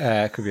diphthongs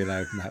could be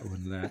allowed in that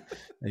one.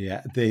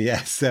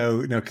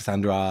 So no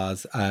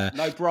Cassandra's.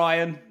 No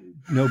Brian.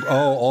 No.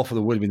 Oh, awful!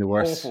 That would have been the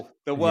worst. Awful.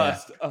 The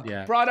worst.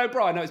 Yeah. Brian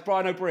O'Brien. No, it's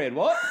Brian O'Brien.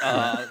 What?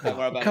 Don't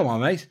worry about Come on,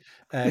 mate.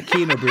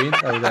 Keen O'Brien.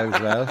 Oh, that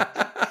as well.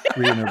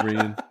 Brian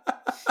O'Brien.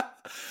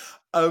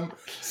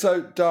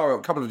 So Dara,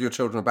 a couple of your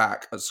children are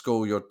back at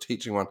school. You're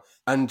teaching one,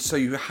 and so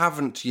you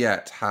haven't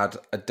yet had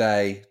a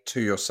day to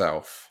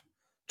yourself,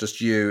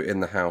 just you in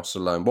the house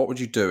alone. What would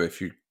you do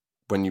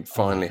when you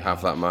finally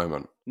have that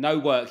moment? No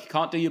work. You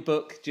can't do your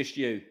book. Just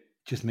you.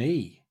 Just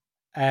me.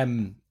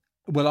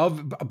 Well,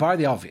 by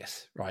the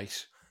obvious,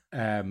 right?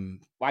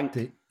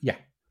 Wank.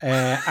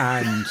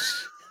 And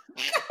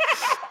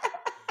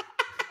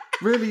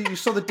really, you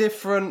saw the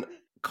different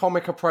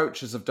comic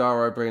approaches of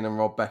Dara O'Brien and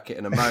Rob Beckett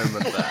in a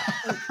moment there.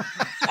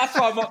 That's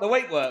why Mock the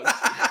Week works.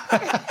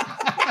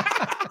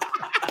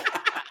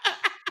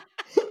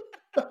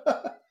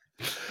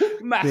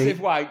 Massive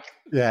wank.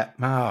 Yeah,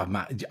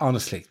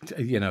 honestly,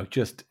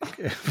 just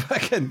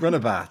fucking run a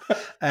bath.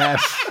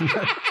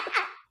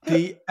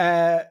 If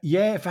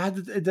I had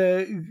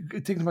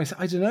the thing to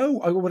myself, I don't know.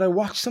 Would I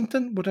watch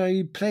something? Would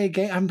I play a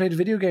game? I haven't played a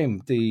video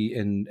game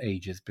in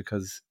ages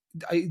because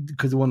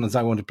the ones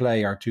I want to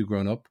play are too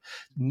grown up.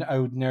 I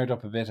would nerd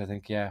up a bit, I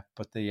think, yeah.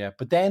 But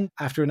then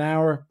after an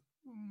hour,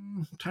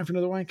 time for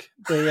another wank.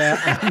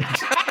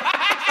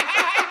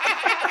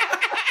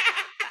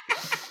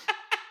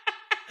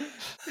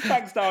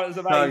 Thanks, Dara. It was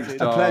amazing.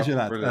 Thanks, a pleasure,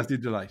 lad. That's the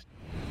delight.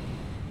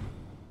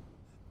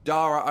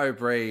 Dara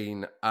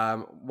O'Brien,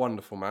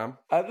 wonderful man.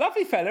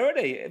 Lovely fella,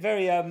 isn't he?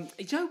 Very, you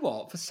know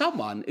what? For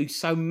someone who's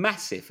so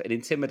massive and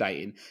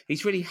intimidating,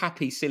 he's really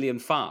happy, silly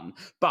and fun.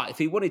 But if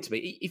he wanted to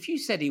be, if you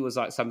said he was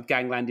like some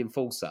gangland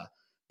enforcer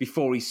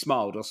before he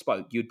smiled or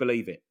spoke, you'd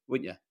believe it,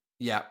 wouldn't you?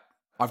 Yeah.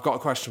 I've got a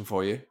question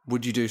for you.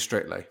 Would you do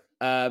Strictly?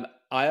 I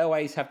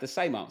always have the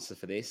same answer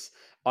for this.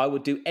 I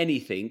would do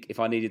anything if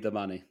I needed the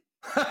money.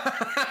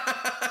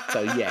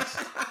 So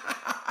yes.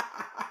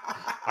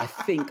 I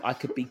think I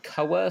could be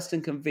coerced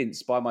and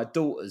convinced by my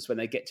daughters when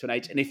they get to an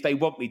age, and if they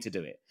want me to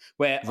do it,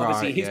 where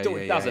obviously his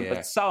daughter doesn't,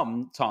 but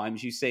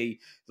sometimes you see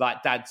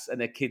like dads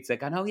and their kids, they're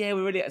going, oh yeah,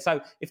 we really,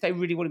 so if they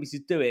really wanted me to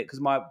do it, because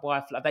my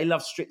wife, they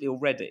love Strictly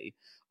already,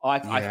 I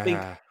think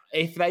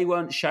if they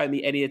weren't showing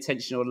me any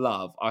attention or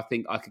love, I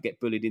think I could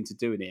get bullied into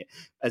doing it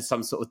as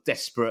some sort of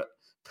desperate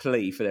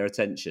plea for their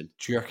attention.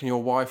 Do you reckon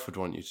your wife would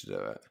want you to do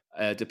it?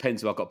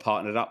 Depends who I got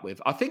partnered up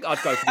with. I think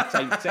I'd go for the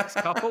same-sex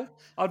couple.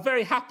 I'd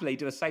very happily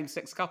do a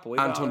same-sex couple.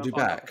 Anton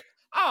Dubek.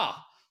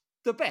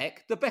 The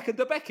Beck and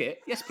the Beckett.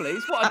 Yes,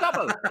 please. What a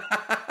double.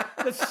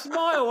 The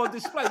smile on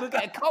display. We'll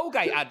get a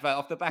Colgate advert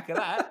off the back of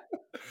that.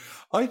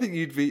 I think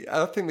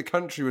the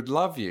country would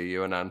love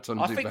you and Anton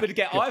Dubek. I think we'd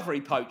get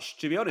ivory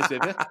poached, to be honest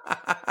with you.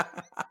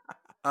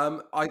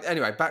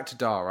 Anyway, back to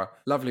Dara.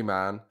 Lovely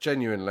man.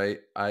 Genuinely,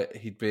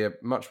 he'd be a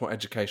much more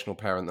educational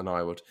parent than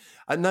I would.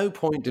 At no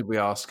point did we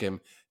ask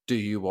him, do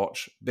you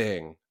watch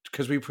Bing?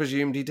 Because we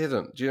presumed he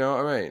didn't. Do you know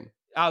what I mean?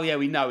 Oh, yeah,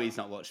 we know he's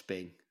not watched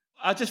Bing.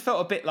 I just felt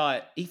a bit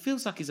like, he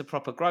feels like he's a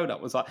proper grown-up.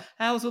 I was like,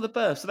 how's all the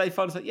births? So they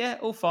finally like, yeah,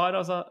 all fine. I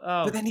was like,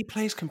 oh. But then he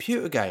plays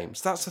computer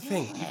games. That's the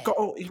thing.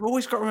 You've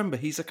always got to remember,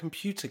 he's a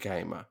computer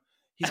gamer.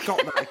 He's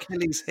got that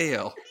Achilles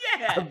heel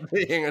of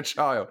being a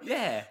child.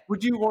 Yeah.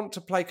 Would you want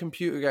to play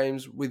computer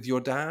games with your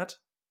dad?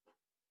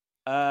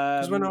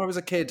 Because when I was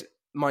a kid,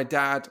 my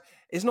dad,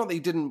 it's not that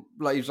he didn't,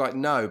 like, he was like,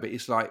 no, but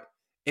it's like,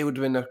 it would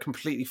have been a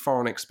completely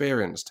foreign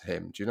experience to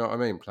him. Do you know what I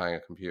mean? Playing a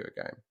computer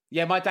game.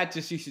 Yeah, my dad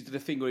just used to do the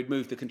thing where he'd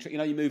move the control. You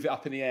know, you move it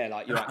up in the air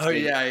like you're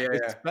actually... Oh,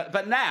 yeah.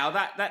 But now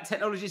that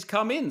technology's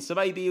come in, so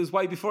maybe he was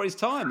way before his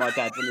time, my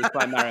dad, when he was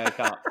playing Mario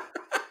Kart.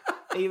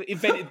 He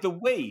invented the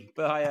Wii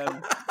by...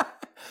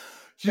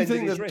 Do you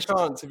think there's a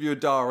chance if you were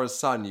Dara's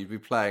son, you'd be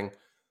playing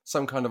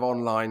some kind of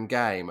online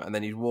game and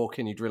then you'd walk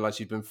in, you'd realise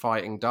you'd been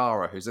fighting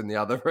Dara, who's in the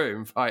other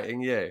room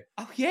fighting you?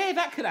 Oh, yeah,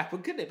 that could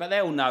happen, couldn't it? But they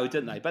all know,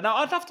 don't they? But no,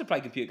 I'd love to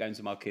play computer games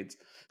with my kids.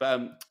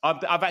 But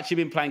I've actually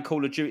been playing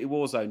Call of Duty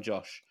Warzone,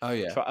 Josh. Oh,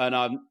 yeah.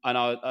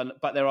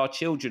 But there are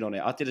children on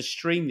it. I did a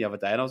stream the other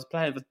day and I was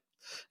playing with a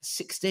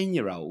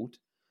 16-year-old,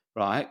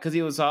 right? Because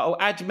he was like, oh,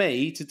 add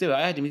me to do it.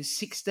 I had him, he's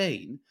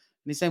 16, and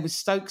his name was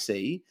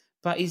Stokesy,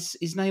 but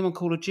his name on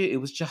Call of Duty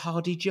was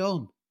Jihadi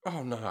John.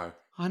 Oh, no.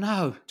 I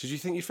know. Did you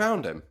think you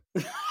found him?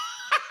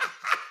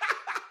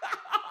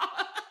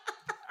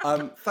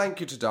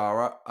 Thank you to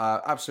Dara.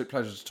 Absolute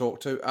pleasure to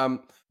talk to.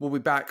 We'll be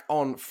back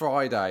on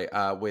Friday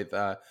with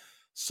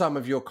some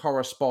of your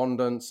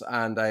correspondence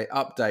and a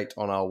update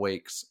on our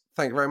weeks.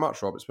 Thank you very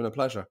much, Rob. It's been a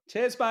pleasure.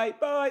 Cheers, mate.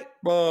 Bye.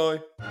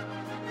 Bye.